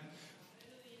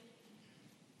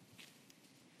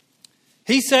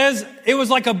 He says, it was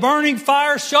like a burning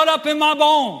fire shut up in my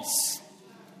bones.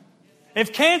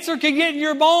 If cancer can get in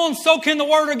your bones, so can the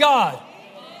Word of God.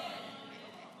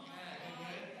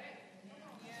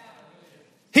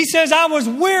 He says, I was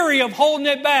weary of holding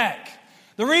it back.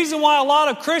 The reason why a lot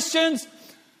of Christians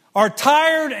are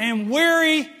tired and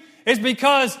weary is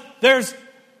because there's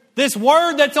this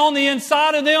word that's on the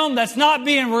inside of them that's not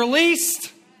being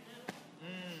released.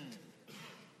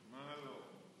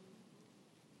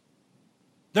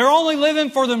 They're only living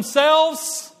for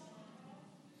themselves.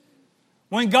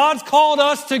 When God's called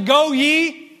us to go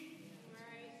ye.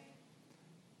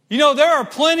 You know, there are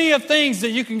plenty of things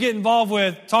that you can get involved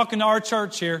with. Talking to our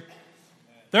church here.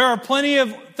 There are plenty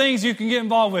of things you can get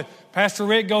involved with. Pastor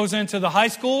Rick goes into the high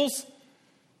schools.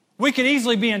 We could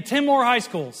easily be in 10 more high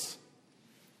schools.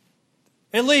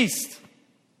 At least.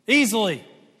 Easily.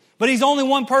 But he's only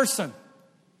one person.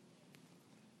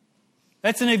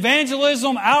 That's an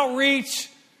evangelism outreach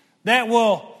that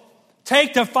will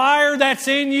take the fire that's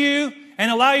in you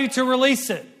and allow you to release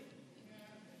it.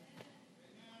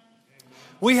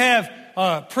 We have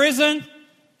a prison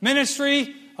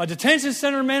ministry, a detention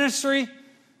center ministry.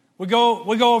 We go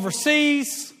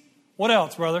overseas. What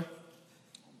else, brother?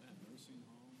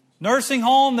 Nursing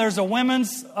home. There's a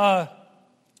women's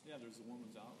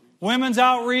women's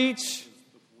outreach.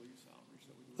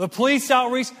 The police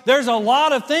outreach. There's a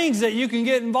lot of things that you can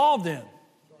get involved in.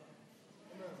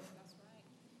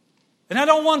 And I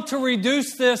don't want to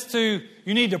reduce this to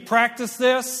you need to practice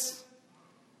this,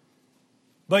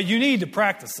 but you need to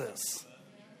practice this.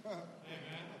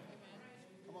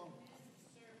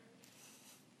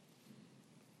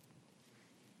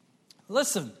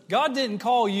 Listen, God didn't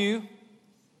call you.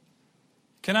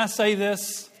 Can I say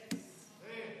this?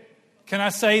 Can I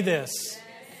say this?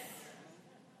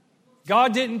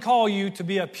 God didn't call you to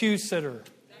be a pew sitter.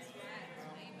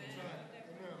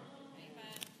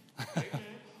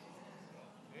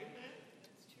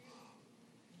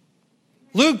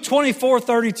 Luke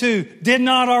 24:32. Did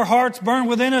not our hearts burn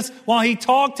within us while he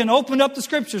talked and opened up the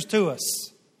scriptures to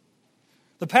us?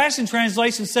 The Passion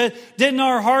Translation said, didn't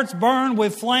our hearts burn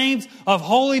with flames of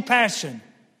holy passion?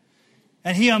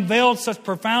 And he unveiled such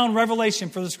profound revelation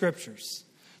for the Scriptures.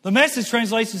 The Message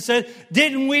Translation said,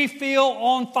 didn't we feel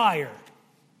on fire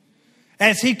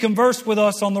as he conversed with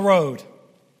us on the road?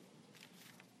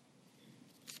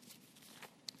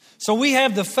 So we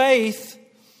have the faith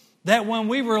that when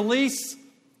we release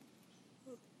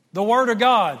the Word of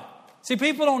God, see,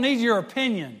 people don't need your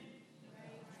opinion.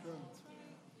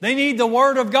 They need the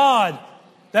Word of God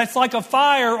that's like a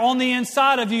fire on the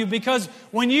inside of you, because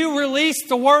when you release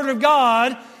the Word of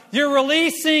God, you're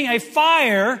releasing a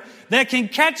fire that can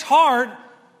catch fire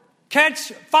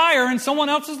in someone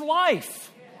else's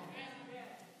life.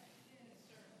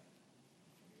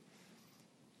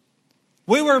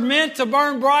 We were meant to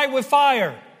burn bright with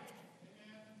fire.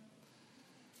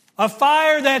 A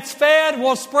fire that's fed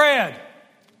will spread.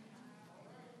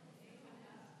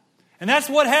 And that's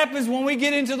what happens when we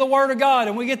get into the Word of God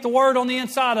and we get the Word on the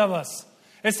inside of us.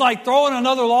 It's like throwing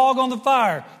another log on the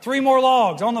fire. 3 more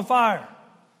logs on the fire.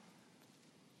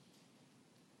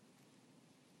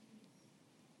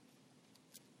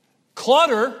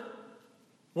 Clutter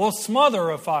will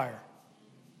smother a fire.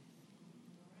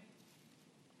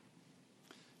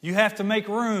 You have to make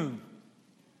room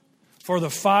for the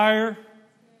fire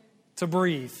to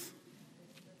breathe.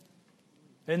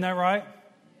 Isn't that right?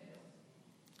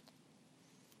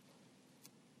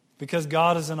 Because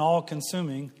God is an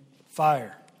all-consuming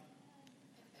fire.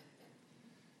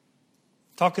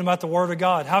 Talking about the Word of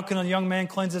God. How can a young man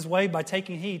cleanse his way? By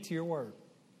taking heed to your Word.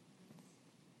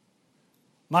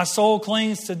 My soul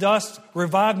clings to dust.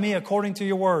 Revive me according to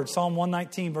your Word. Psalm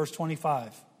 119, verse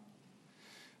 25.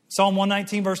 Psalm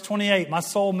 119, verse 28. My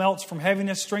soul melts from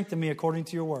heaviness. Strengthen me according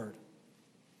to your Word.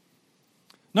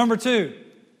 Number 2,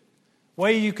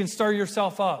 way you can stir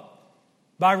yourself up.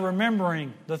 By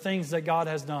remembering the things that God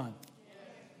has done.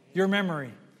 Your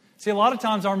memory. See, a lot of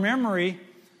times our memory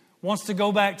wants to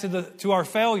go back to our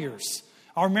failures.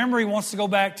 Our memory wants to go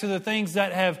back to the things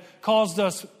that have caused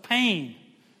us pain.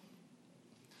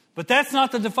 But that's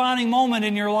not the defining moment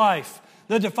in your life.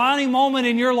 The defining moment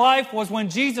in your life was when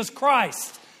Jesus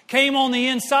Christ came on the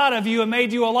inside of you and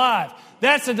made you alive.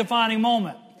 That's a defining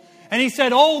moment. And He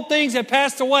said, old things have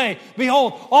passed away.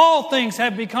 Behold, all things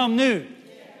have become new.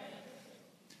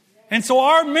 And so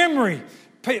our memory,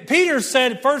 Peter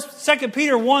said, 2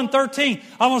 Peter 1:13,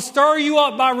 I will stir you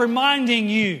up by reminding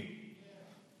you.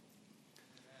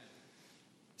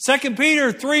 2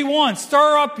 Peter 3:1,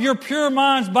 stir up your pure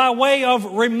minds by way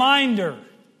of reminder.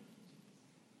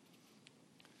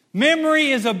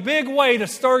 Memory is a big way to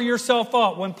stir yourself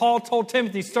up. When Paul told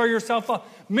Timothy, stir yourself up.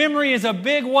 Memory is a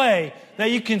big way that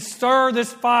you can stir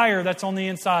this fire that's on the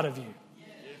inside of you.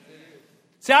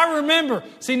 See, I remember.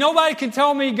 See, nobody can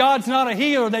tell me God's not a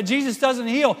healer, that Jesus doesn't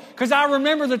heal. Because I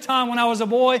remember the time when I was a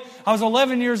boy. I was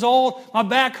 11 years old. My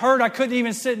back hurt. I couldn't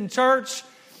even sit in church.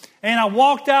 And I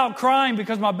walked out crying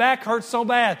because my back hurt so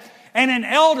bad. And an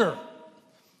elder,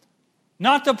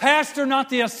 not the pastor, not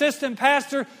the assistant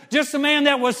pastor, just a man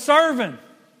that was serving.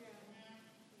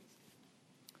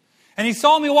 And he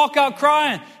saw me walk out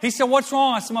crying. He said, what's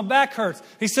wrong? I said, my back hurts.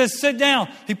 He says, sit down.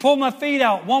 He pulled my feet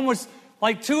out. One was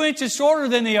like 2 inches shorter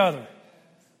than the other.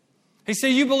 He said,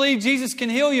 you believe Jesus can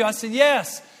heal you? I said,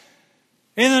 yes.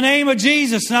 In the name of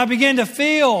Jesus. And I began to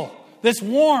feel this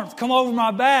warmth come over my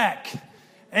back.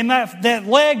 And that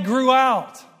leg grew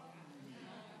out.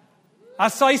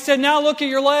 He said, now look at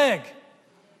your leg.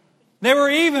 They were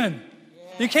even.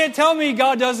 You can't tell me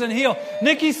God doesn't heal.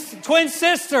 Nikki's twin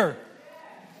sister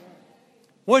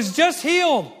was just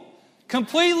healed.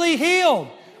 Completely healed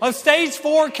of stage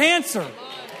 4 cancer.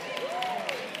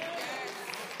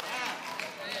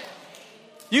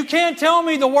 You can't tell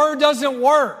me the Word doesn't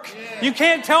work. You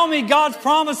can't tell me God's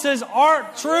promises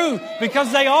aren't true,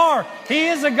 because they are. He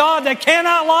is a God that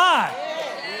cannot lie.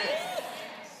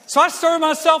 So I stir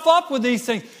myself up with these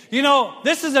things. You know,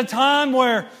 this is a time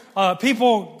where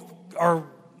people are,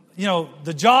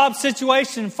 the job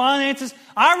situation, finances.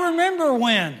 I remember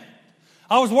when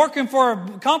I was working for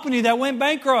a company that went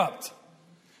bankrupt.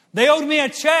 They owed me a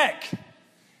check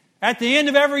at the end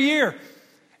of every year.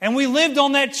 And we lived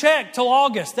on that check till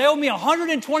August. They owed me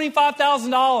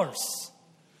 $125,000.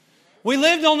 We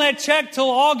lived on that check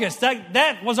till August.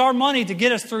 That was our money to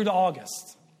get us through to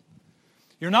August.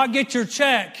 You're not get your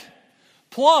check.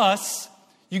 Plus,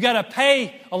 you got to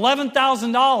pay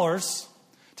 $11,000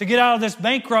 to get out of this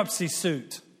bankruptcy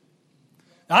suit.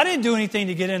 Now, I didn't do anything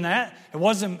to get in that. It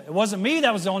wasn't me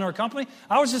that was the owner of the company.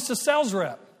 I was just a sales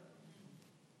rep.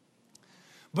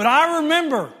 But I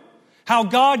remember how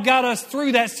God got us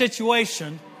through that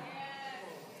situation.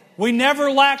 We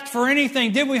never lacked for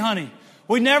anything, did we, honey?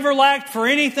 We never lacked for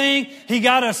anything. He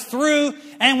got us through.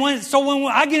 And when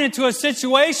I get into a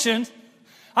situation,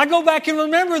 I go back and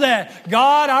remember that.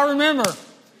 God, I remember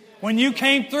when you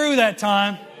came through that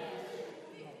time.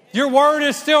 Your word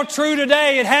is still true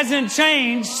today. It hasn't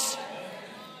changed.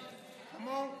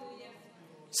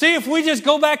 See, if we just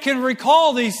go back and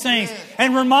recall these things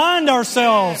and remind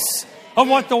ourselves of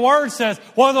what the Word says.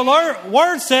 Well, the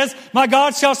Word says, my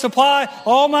God shall supply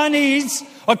all my needs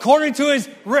according to His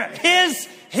riches.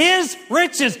 His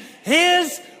riches.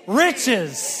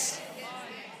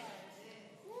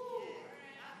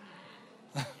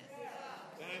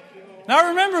 Now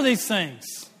remember these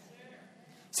things.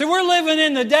 See, we're living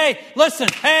in the day. Listen,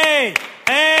 hey,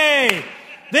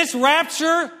 this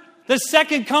rapture, the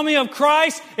second coming of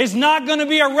Christ, is not going to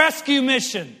be a rescue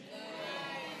mission.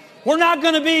 We're not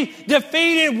going to be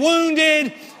defeated,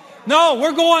 wounded. No,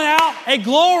 we're going out a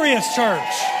glorious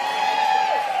church.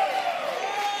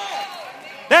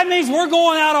 That means we're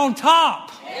going out on top.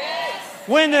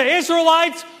 When the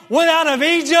Israelites went out of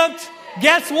Egypt,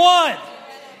 guess what?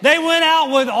 They went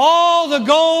out with all the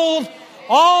gold,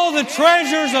 all the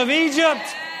treasures of Egypt.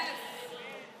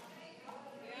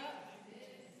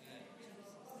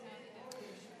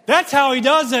 That's how He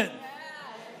does it.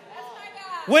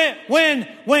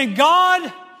 When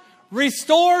God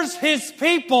restores His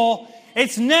people,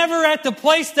 it's never at the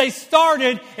place they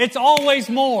started. It's always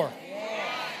more.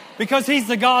 Because He's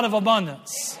the God of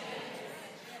abundance.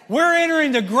 We're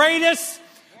entering the greatest,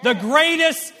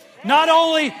 not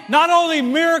only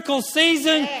miracle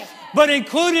season, but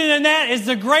included in that is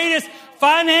the greatest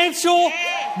financial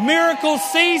miracle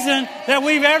season that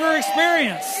we've ever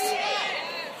experienced.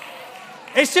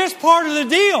 It's just part of the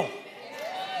deal.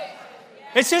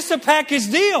 It's just a package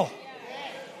deal.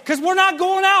 Because we're not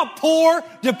going out poor,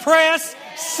 depressed,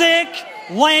 sick,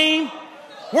 lame.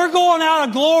 We're going out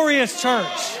a glorious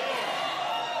church.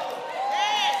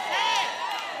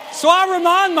 So I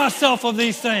remind myself of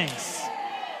these things.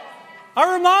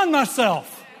 I remind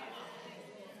myself,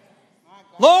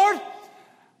 Lord,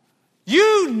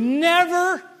 you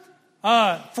never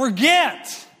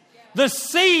forget the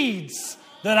seeds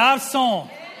that I've sown.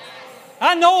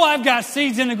 I know I've got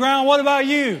seeds in the ground. What about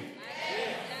you?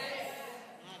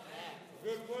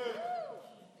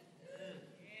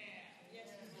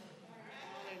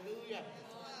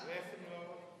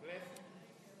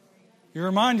 You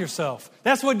remind yourself.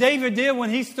 That's what David did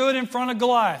when he stood in front of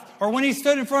Goliath, or when he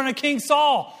stood in front of King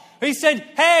Saul. He said,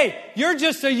 hey, you're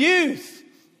just a youth.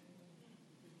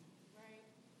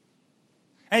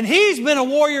 And he's been a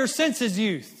warrior since his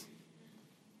youth.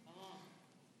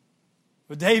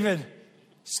 But David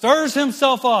stirs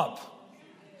himself up.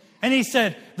 And he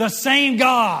said, the same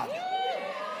God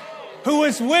who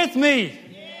was with me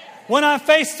when I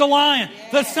faced the lion.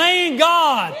 The same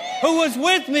God who was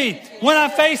with me when I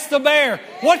faced the bear.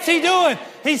 What's he doing?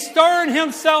 He's stirring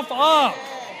himself up.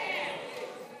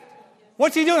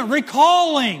 What's he doing?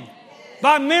 Recalling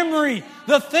by memory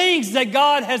the things that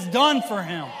God has done for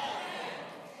him.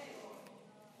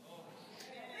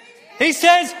 He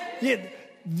says,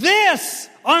 this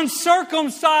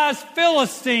uncircumcised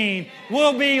Philistine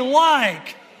will be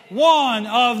like one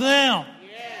of them.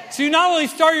 So you not only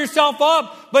stir yourself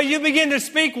up, but you begin to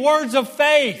speak words of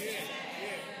faith.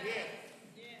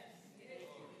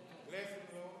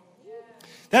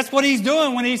 That's what he's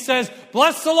doing when he says,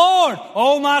 bless the Lord,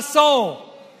 oh my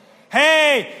soul.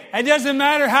 Hey, it doesn't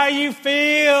matter how you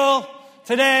feel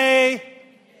today.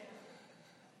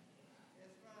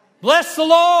 Bless the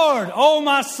Lord, oh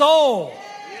my soul.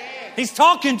 He's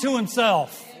talking to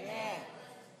himself.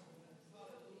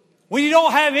 When you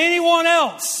don't have anyone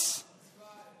else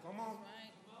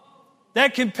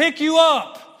that can pick you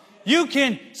up, you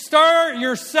can stir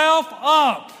yourself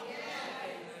up.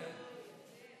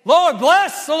 Lord,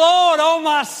 bless the Lord, oh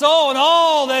my soul, and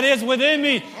all that is within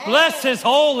me. Bless His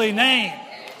holy name.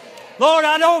 Lord,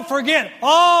 I don't forget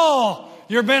all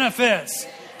your benefits.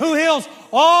 Who heals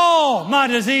all my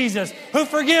diseases. Who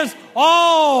forgives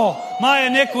all my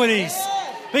iniquities.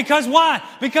 Because why?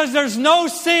 Because there's no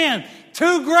sin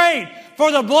too great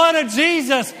for the blood of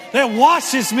Jesus that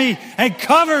washes me and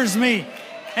covers me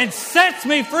and sets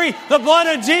me free. The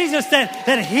blood of Jesus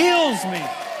that heals me.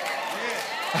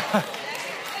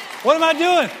 What am I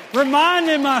doing?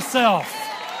 Reminding myself.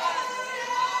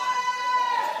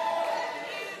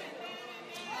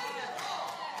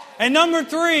 And number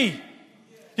 3,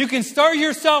 you can stir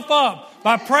yourself up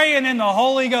by praying in the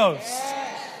Holy Ghost.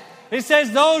 It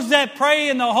says those that pray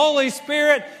in the Holy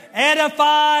Spirit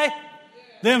edify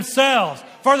themselves.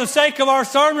 For the sake of our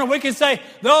sermon, we can say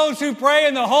those who pray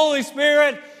in the Holy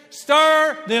Spirit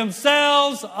stir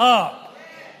themselves up.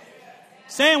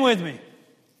 Stand with me.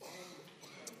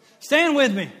 Stand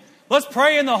with me. Let's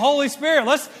pray in the Holy Spirit.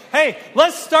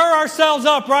 Let's stir ourselves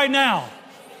up right now.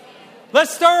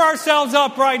 Let's stir ourselves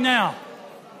up right now.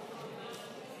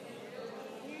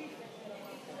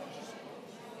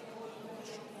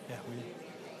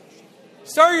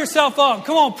 Stir yourself up.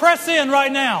 Come on, press in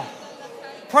right now.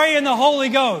 Pray in the Holy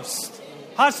Ghost.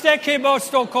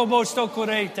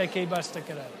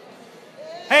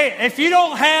 Hey, if you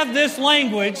don't have this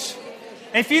language,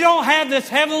 if you don't have this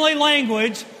heavenly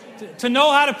language to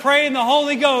know how to pray in the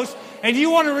Holy Ghost, and you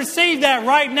want to receive that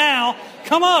right now,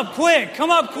 come up quick.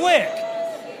 Come up quick.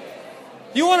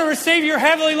 You want to receive your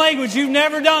heavenly language. You've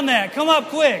never done that. Come up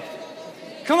quick.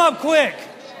 Come up quick.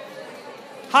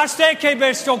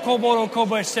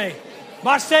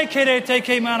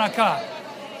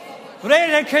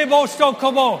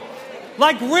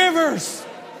 Like rivers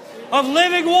of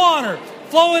living water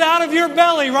flowing out of your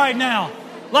belly right now.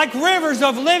 Like rivers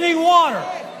of living water.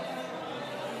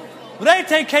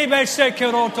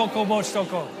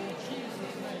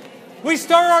 We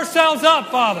stir ourselves up,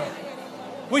 Father.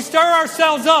 We stir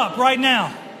ourselves up right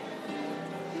now.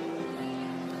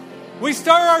 We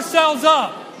stir ourselves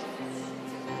up.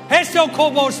 Come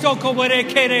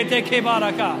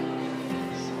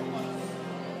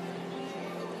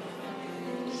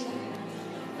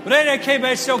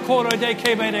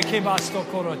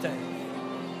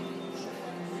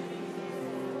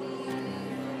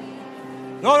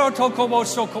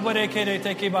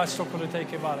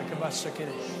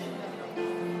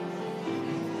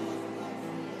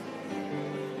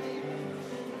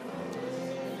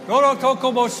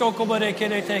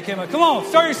on,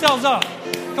 stir yourselves up.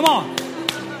 Come on.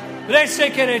 It's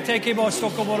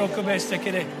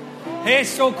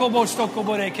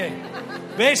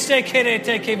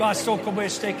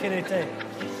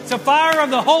the fire of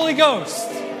the Holy Ghost.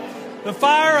 The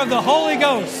fire of the Holy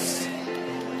Ghost.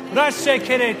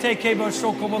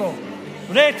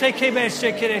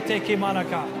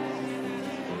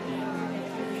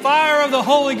 Fire of the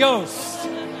Holy Ghost.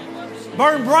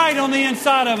 Burn bright on the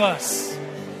inside of us.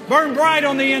 Burn bright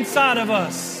on the inside of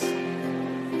us.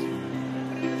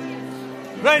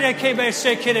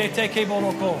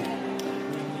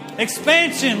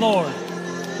 Expansion, Lord.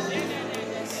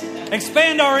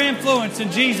 Expand our influence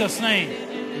in Jesus' name.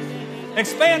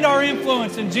 Expand our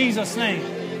influence in Jesus' name.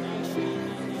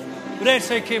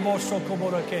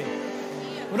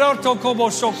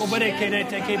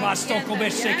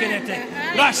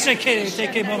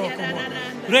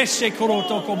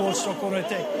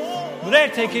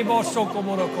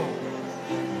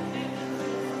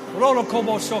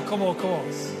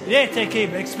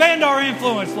 Expand our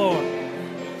influence, Lord.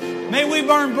 May we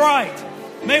burn bright.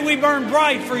 May we burn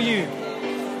bright for you.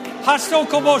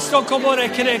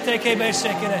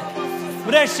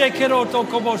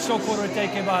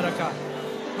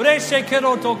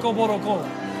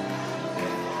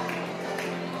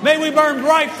 May we burn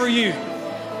bright for you.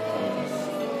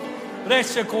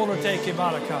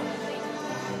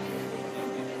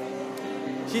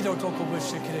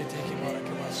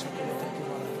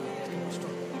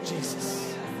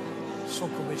 Jesus.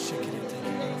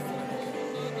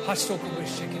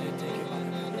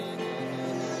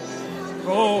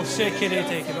 Oh, shake it,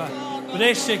 take it back.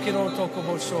 Shake it,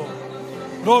 Tokobosho.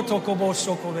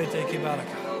 Rotokobosho, take it back.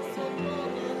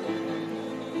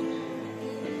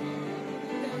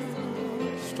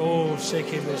 Oh,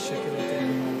 shake it, shake it.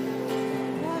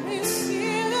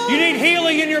 You need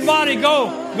healing in your body. Go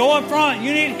up front.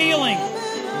 You need healing.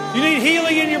 You need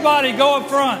healing in your body. Go up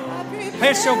front.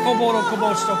 Pesho koboro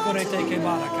kobosto kore take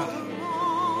baraka.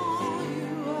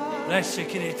 Let's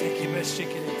shake it, take it, let's shake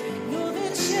it, take it.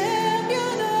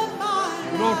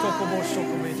 Roto kobosto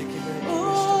kore take it.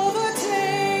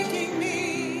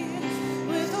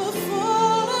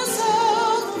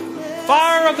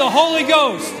 Fire of the Holy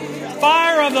Ghost.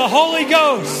 Fire of the Holy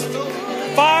Ghost.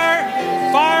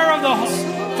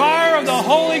 Fire of the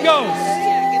Holy Ghost.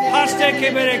 Haste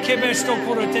kebere kebesto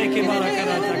kore take baraka.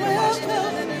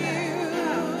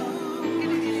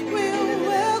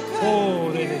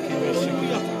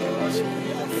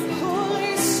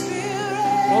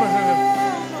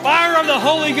 Fire of the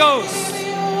Holy Ghost.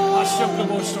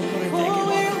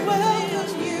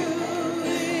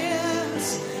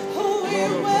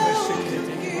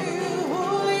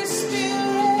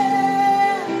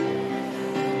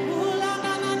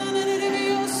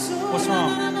 What's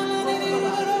wrong?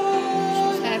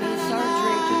 She's having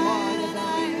surgery tomorrow.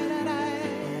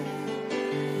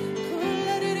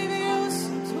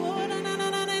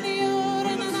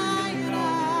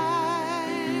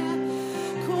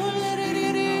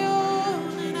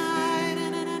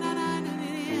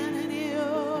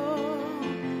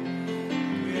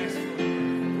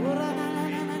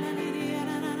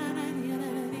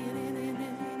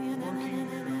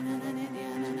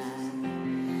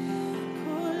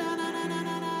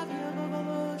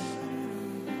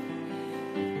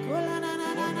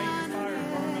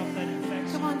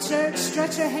 church,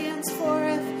 stretch your hands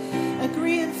forth.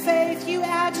 Agree in faith. You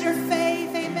add your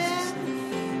faith. Amen.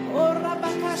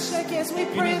 As we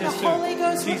pray in the Holy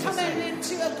Ghost, we're coming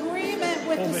into agreement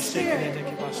with the Spirit.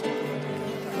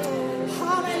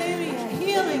 Hallelujah.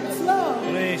 Healing flow.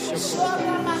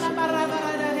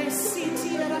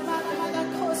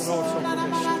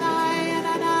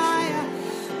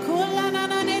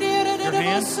 Your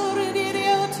hand? Is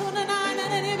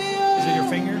it your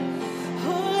finger?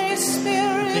 Holy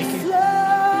Spirit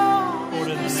flow. Lord,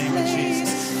 in the name of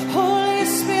Jesus. Holy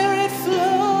Spirit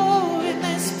flow in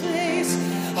this place.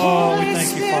 Oh, we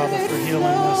thank you, Father, for healing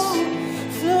us.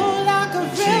 Flow like a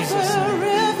river,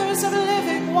 rivers of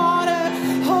living water.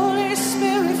 Holy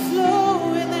Spirit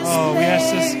flow in this place. Oh,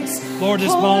 yes, Lord,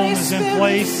 this bone is in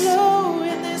place. Flow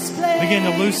in this place. Begin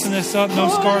to loosen this up. No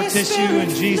scar tissue in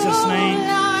Jesus' name.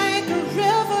 Like a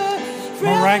river,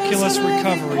 Miraculous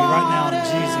recovery right now in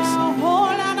Jesus' name.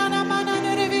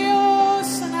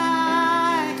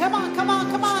 Come on, come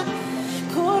on, come on.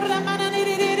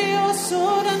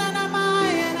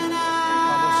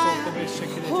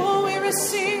 Oh, we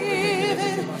receive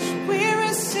it. We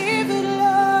receive it,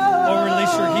 Lord. Lord,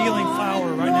 release your healing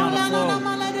power right now to flow.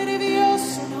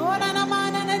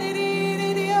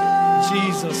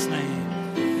 In Jesus' name.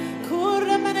 Be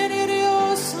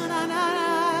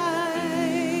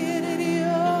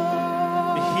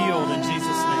healed in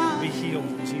Jesus' name. Be healed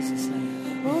in Jesus'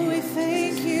 name. Oh, we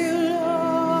thank you,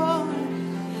 Lord.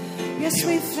 Yes,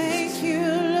 we thank you,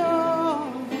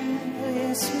 Lord.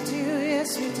 Yes, we do.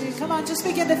 Yes, we do. Come on, just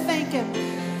begin to thank Him.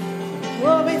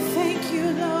 Oh, we thank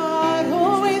you, Lord.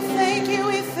 Oh, we thank you.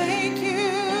 We thank you,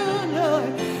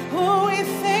 Lord. Oh, we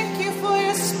thank you for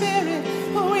your Spirit.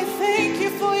 Oh, we thank you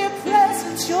for your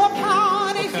presence, your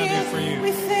power to heal.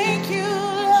 We thank you,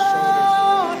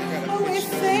 Lord. Oh, we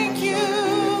thank you,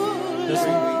 Lord.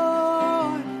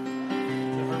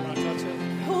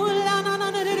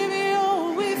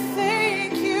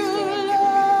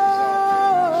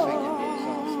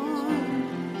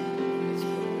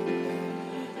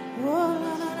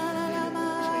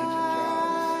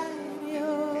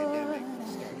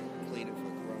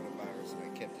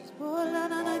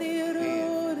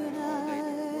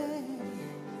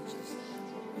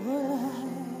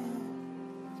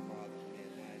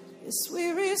 Yes,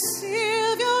 we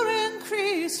receive your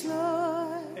increase,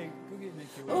 Lord.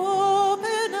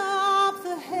 Open up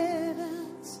the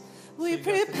heavens. We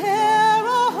prepare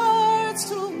our hearts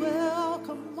to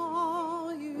welcome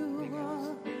all you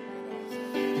are.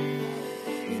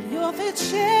 And you're the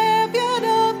champion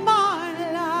of my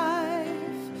life,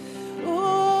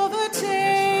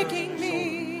 overtaking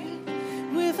me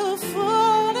with the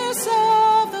fullness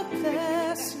of the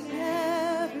blessing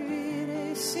every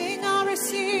day. Sing, I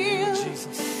receive.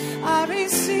 I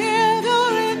receive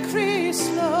your increase,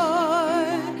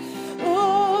 Lord.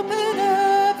 Open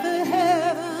up the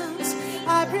heavens.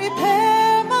 I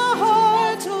prepare my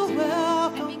heart to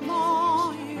welcome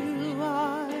all you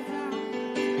are.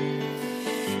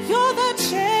 You're the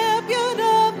champion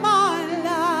of my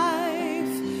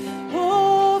life,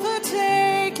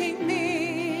 overtaking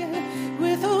me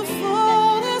with the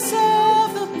fullness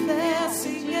of the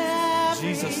blessing every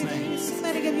Jesus' name. Sing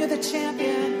that again. You're the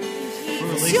champion.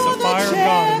 Release the fire of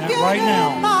God in that right now.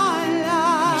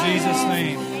 In Jesus'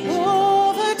 name.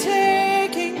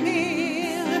 Overtaking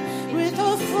me with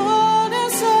the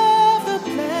fullness of the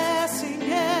blessing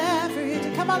every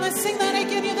day. Come on, let's sing that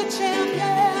again. You're the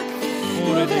champion.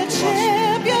 You're the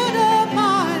champion of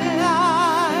my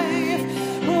life.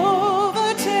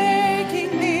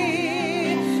 Overtaking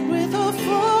me with the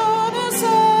fullness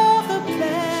of the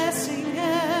blessing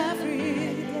every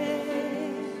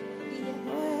day.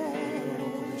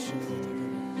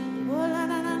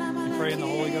 Pray in the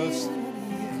Holy Ghost.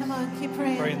 Come on, keep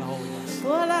praying. Pray in the Holy Ghost.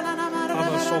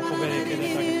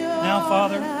 Now,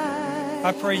 Father,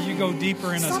 I pray you go deeper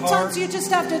in his heart. Sometimes you just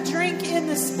have to drink in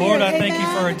the Spirit. Lord, I thank you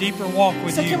for a deeper walk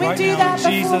with you right now in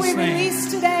Jesus' name.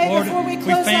 Lord, we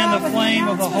fan the flame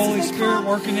of the Holy Spirit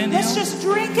working in him. Let's just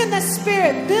drink in the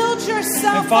Spirit. Build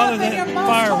yourself and Father, up in your that most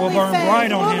fire will holy burn faith.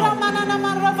 bright on him.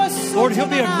 Lord, he'll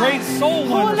be a great soul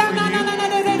winner for you.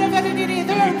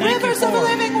 There are rivers of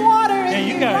living water in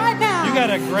you right now. You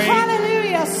got a great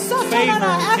hallelujah. favor with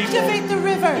Activate the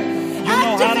river. You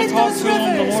know how to talk to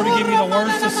them. The Lord will give you the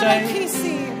words to say.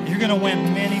 You're going to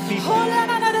win many people.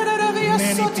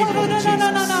 Many people in Jesus.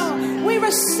 We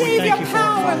receive your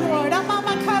power, Lord. We thank you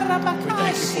for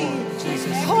it,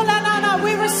 Jesus.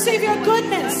 We receive your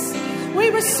goodness. We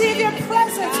receive your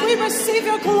presence. We receive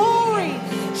your glory.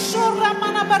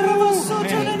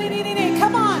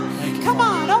 Come on. Come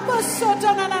on.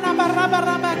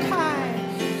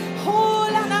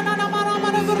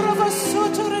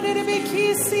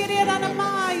 You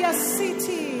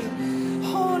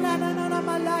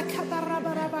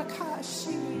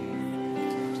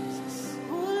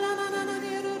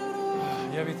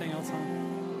have anything else on?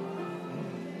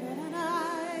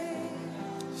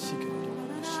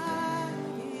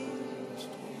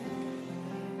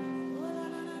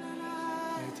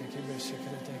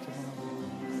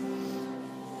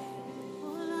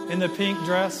 In the pink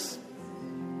dress,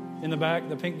 in the back,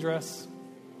 the pink dress.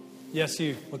 Yes,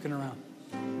 you, looking around.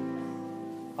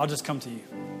 I'll just come to you.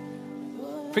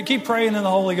 Keep praying in the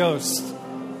Holy Ghost.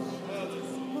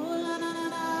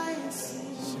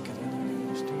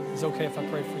 Is it okay if I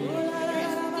pray for you?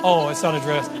 Oh, it's not a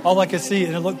dress. All I could see,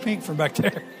 and it looked pink from back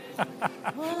there.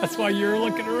 That's why you were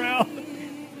looking around.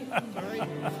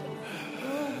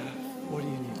 What do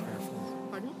you need prayer for?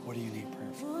 Pardon? What do you need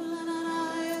prayer for?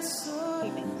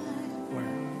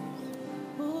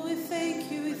 Where? We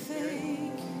thank you, we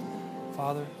thank you.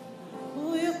 Father,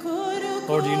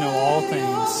 Lord, you know all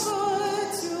things.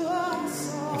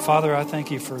 And Father, I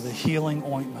thank you for the healing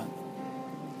ointment,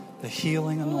 the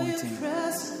healing anointing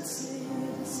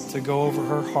to go over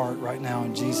her heart right now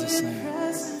in Jesus' name.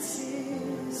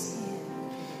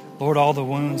 Lord, all the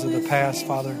wounds of the past,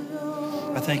 Father,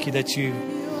 I thank you that you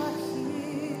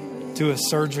do a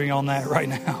surgery on that right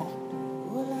now.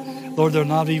 Lord, there'll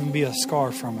not even be a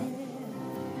scar from it.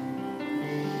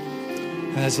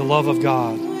 And as the love of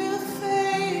God,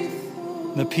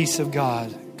 the peace of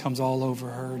God comes all over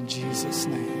her in Jesus'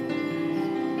 name.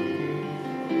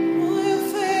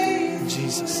 In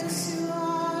Jesus' name.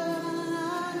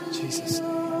 In Jesus' name.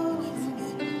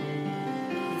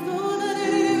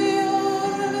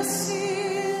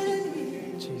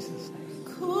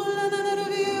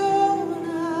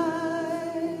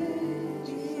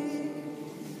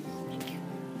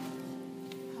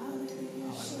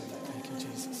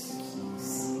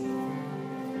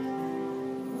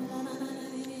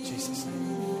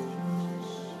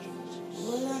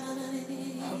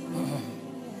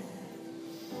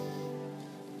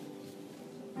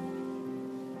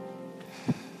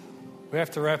 We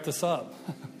have to wrap this up.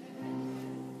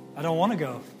 I don't want to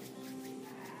go.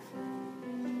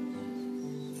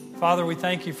 Father, we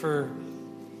thank you for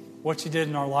what you did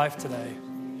in our life today.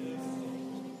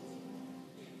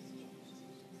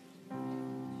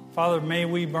 Father, may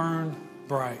we burn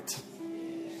bright.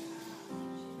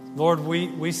 Lord,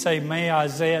 we say, may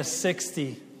Isaiah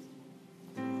 60,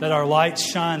 that our light's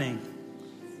shining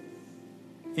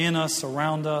in us,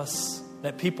 around us,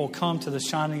 that people come to the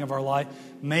shining of our light.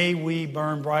 May we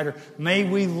burn brighter. May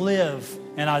we live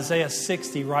in Isaiah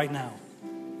 60 right now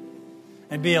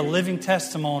and be a living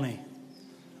testimony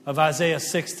of Isaiah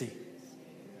 60.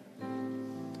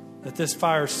 That this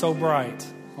fire is so bright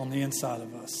on the inside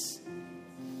of us.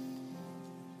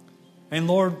 And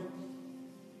Lord,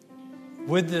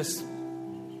 with this,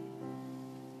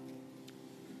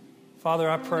 Father,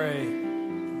 I pray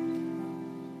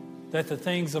that the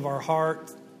things of our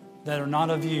heart that are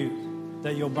not of you,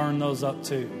 that you'll burn those up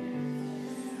too.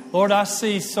 Lord, I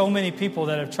see so many people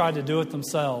that have tried to do it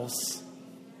themselves.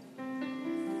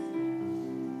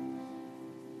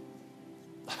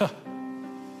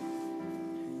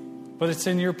 But it's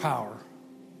in your power.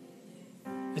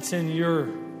 It's in your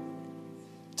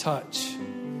touch.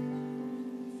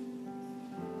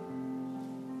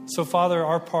 So, Father,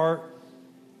 our part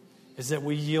is that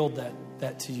we yield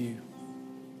that to you.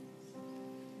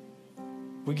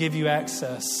 We give you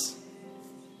access.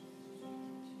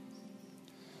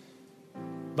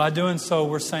 By doing so,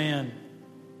 we're saying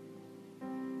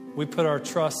we put our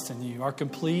trust in you, our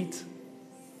complete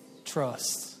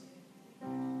trust.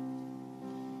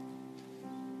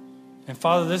 And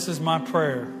Father, this is my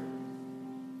prayer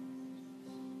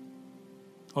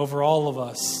over all of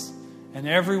us and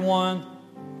everyone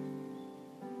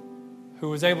who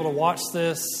was able to watch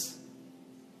this.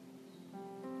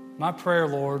 My prayer,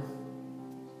 Lord,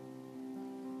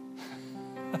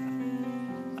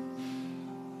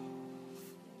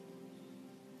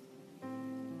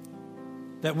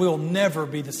 that we'll never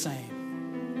be the same.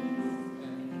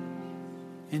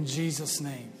 In Jesus'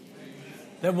 name.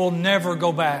 That we'll never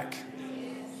go back.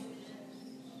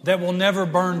 That we'll never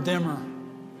burn dimmer.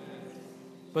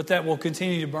 But that will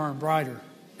continue to burn brighter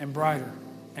and brighter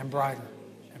and brighter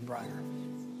and brighter.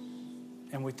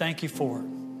 And we thank you for it.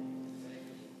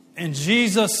 In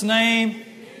Jesus' name,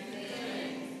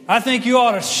 I think you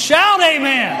ought to shout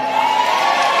amen.